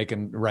just not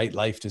making right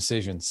life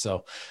decisions.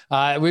 So,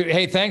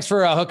 hey, thanks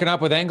for hooking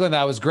up with Engelland.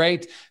 That was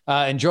great.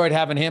 Enjoyed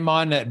having him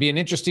on. It'd be an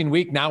interesting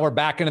week. Now we're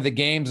back into the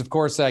games. Of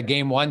course,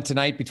 game 1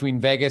 tonight between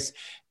Vegas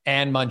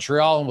and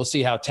Montreal, and we'll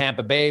see how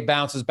Tampa Bay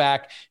bounces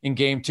back in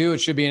game 2. It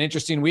should be an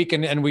interesting week.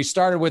 And we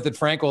started with it,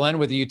 Frank, we'll end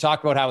with it. You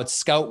talked about how it's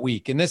Scout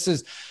Week. And this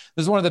is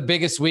one of the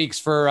biggest weeks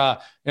for,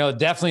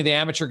 definitely the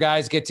amateur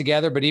guys get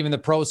together, but even the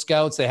pro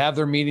scouts, they have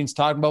their meetings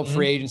talking about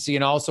free agency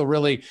and also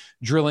really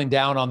drilling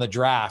down on the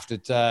draft.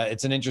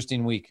 It's an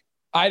interesting week.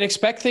 I'd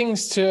expect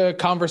things to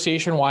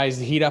conversation-wise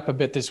to heat up a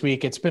bit this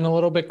week. It's been a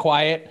little bit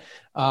quiet.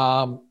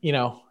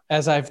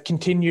 As I've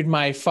continued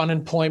my fun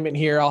employment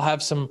here, I'll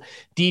have some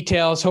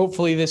details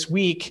hopefully this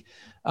week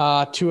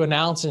to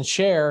announce and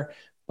share.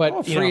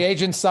 But free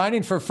agent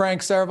signing for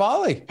Frank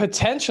Saravalli.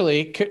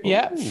 Potentially.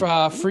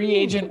 Free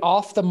agent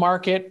off the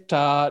market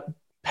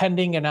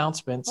pending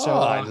announcement. So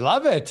I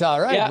love it. All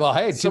right. Yeah. Well,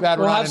 hey, too bad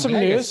we'll have some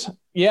news.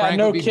 Yeah, Frank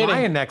no will be kidding.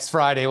 Buying next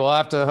Friday. We'll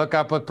have to hook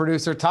up with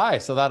producer Ty,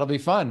 so that'll be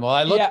fun. Well,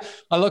 I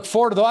look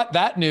forward to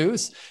that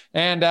news,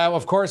 and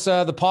of course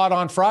the pod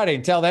on Friday.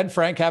 Until then,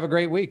 Frank, have a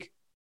great week.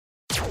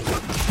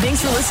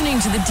 Thanks for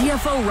listening to the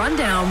DFO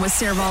Rundown with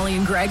Saravalli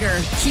and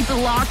Gregor. Keep it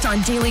locked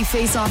on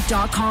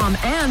dailyfaceoff.com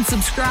and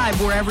subscribe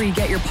wherever you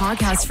get your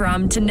podcasts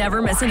from to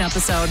never miss an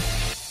episode.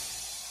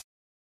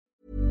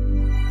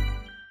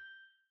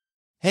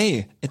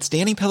 Hey, it's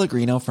Danny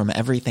Pellegrino from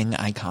Everything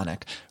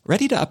Iconic.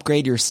 Ready to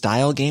upgrade your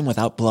style game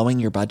without blowing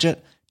your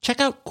budget? Check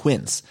out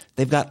Quince.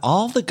 They've got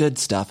all the good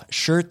stuff,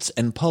 shirts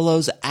and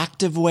polos,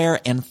 activewear,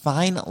 and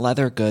fine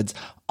leather goods,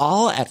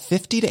 all at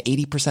 50 to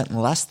 80%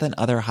 less than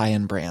other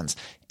high-end brands.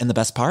 And the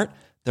best part?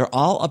 They're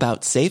all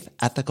about safe,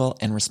 ethical,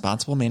 and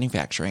responsible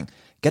manufacturing.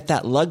 Get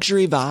that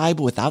luxury vibe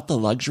without the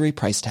luxury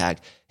price tag.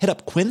 Hit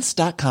up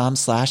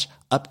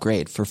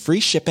quince.com/upgrade for free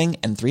shipping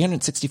and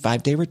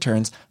 365-day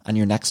returns on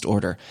your next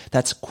order.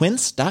 That's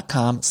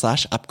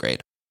quince.com/upgrade.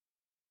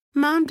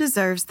 Mom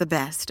deserves the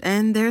best,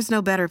 and there's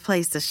no better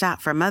place to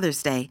shop for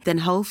Mother's Day than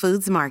Whole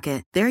Foods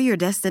Market. They're your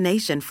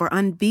destination for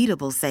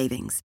unbeatable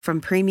savings, from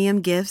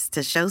premium gifts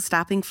to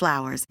show-stopping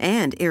flowers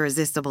and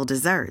irresistible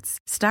desserts.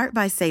 Start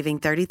by saving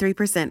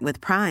 33% with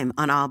Prime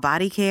on all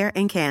body care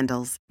and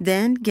candles.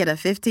 Then get a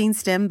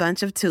 15-stem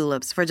bunch of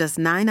tulips for just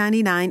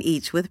 $9.99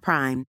 each with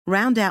Prime.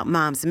 Round out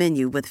Mom's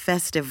menu with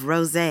festive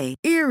rosé,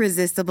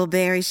 irresistible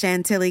berry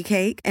chantilly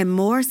cake, and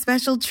more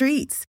special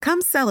treats.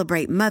 Come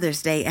celebrate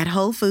Mother's Day at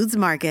Whole Foods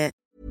Market.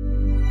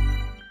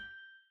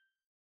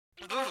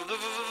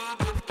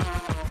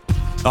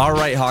 All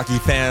right, hockey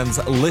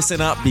fans,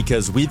 listen up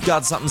because we've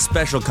got something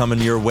special coming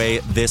your way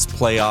this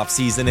playoff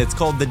season. It's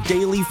called the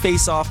Daily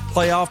Faceoff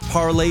Playoff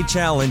Parlay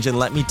Challenge, and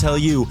let me tell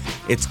you,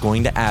 it's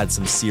going to add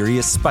some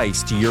serious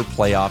spice to your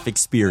playoff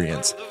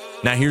experience.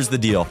 Now, here's the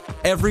deal.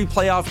 Every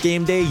playoff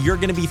game day, you're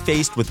going to be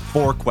faced with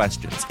 4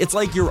 questions. It's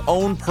like your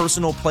own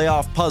personal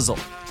playoff puzzle.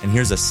 And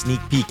here's a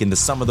sneak peek into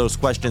some of those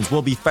questions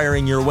we'll be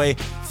firing your way.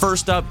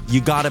 First up, you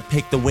got to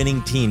pick the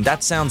winning team.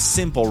 That sounds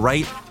simple,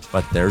 right?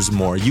 But there's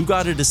more. You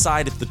got to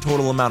decide if the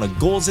total amount of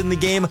goals in the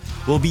game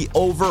will be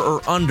over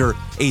or under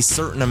a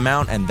certain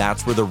amount, and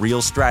that's where the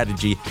real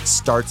strategy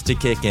starts to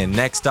kick in.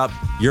 Next up,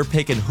 you're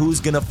picking who's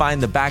going to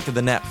find the back of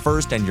the net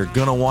first, and you're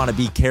going to want to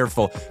be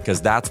careful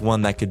because that's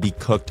one that could be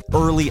cooked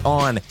early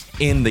on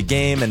in the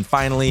game. And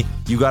finally,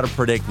 you got to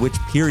predict which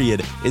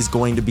period is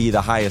going to be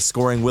the highest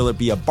scoring. Will it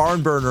be a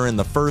barn burner in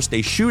the first,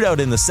 a shootout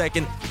in the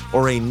second,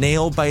 or a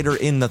nail biter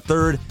in the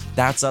third?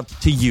 That's up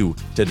to you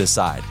to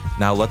decide.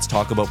 Now let's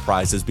talk about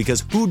prizes,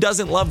 because who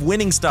doesn't love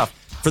winning stuff?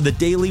 For the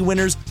daily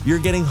winners, you're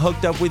getting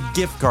hooked up with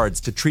gift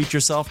cards to treat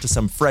yourself to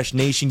some fresh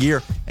Nation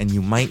gear, and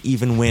you might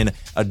even win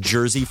a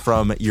jersey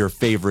from your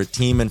favorite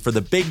team. And for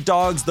the big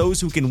dogs, those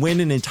who can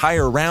win an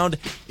entire round,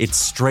 it's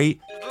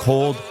straight,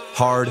 cold,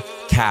 hard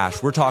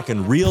cash. We're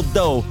talking real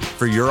dough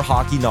for your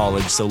hockey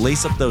knowledge. So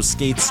lace up those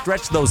skates,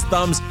 stretch those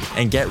thumbs,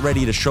 and get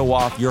ready to show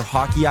off your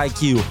hockey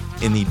IQ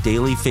in the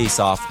Daily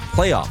Faceoff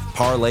Playoff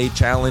Parlay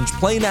Challenge.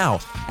 Play now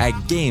at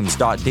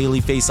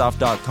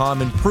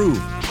games.dailyfaceoff.com and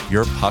prove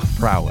your puck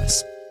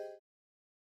prowess.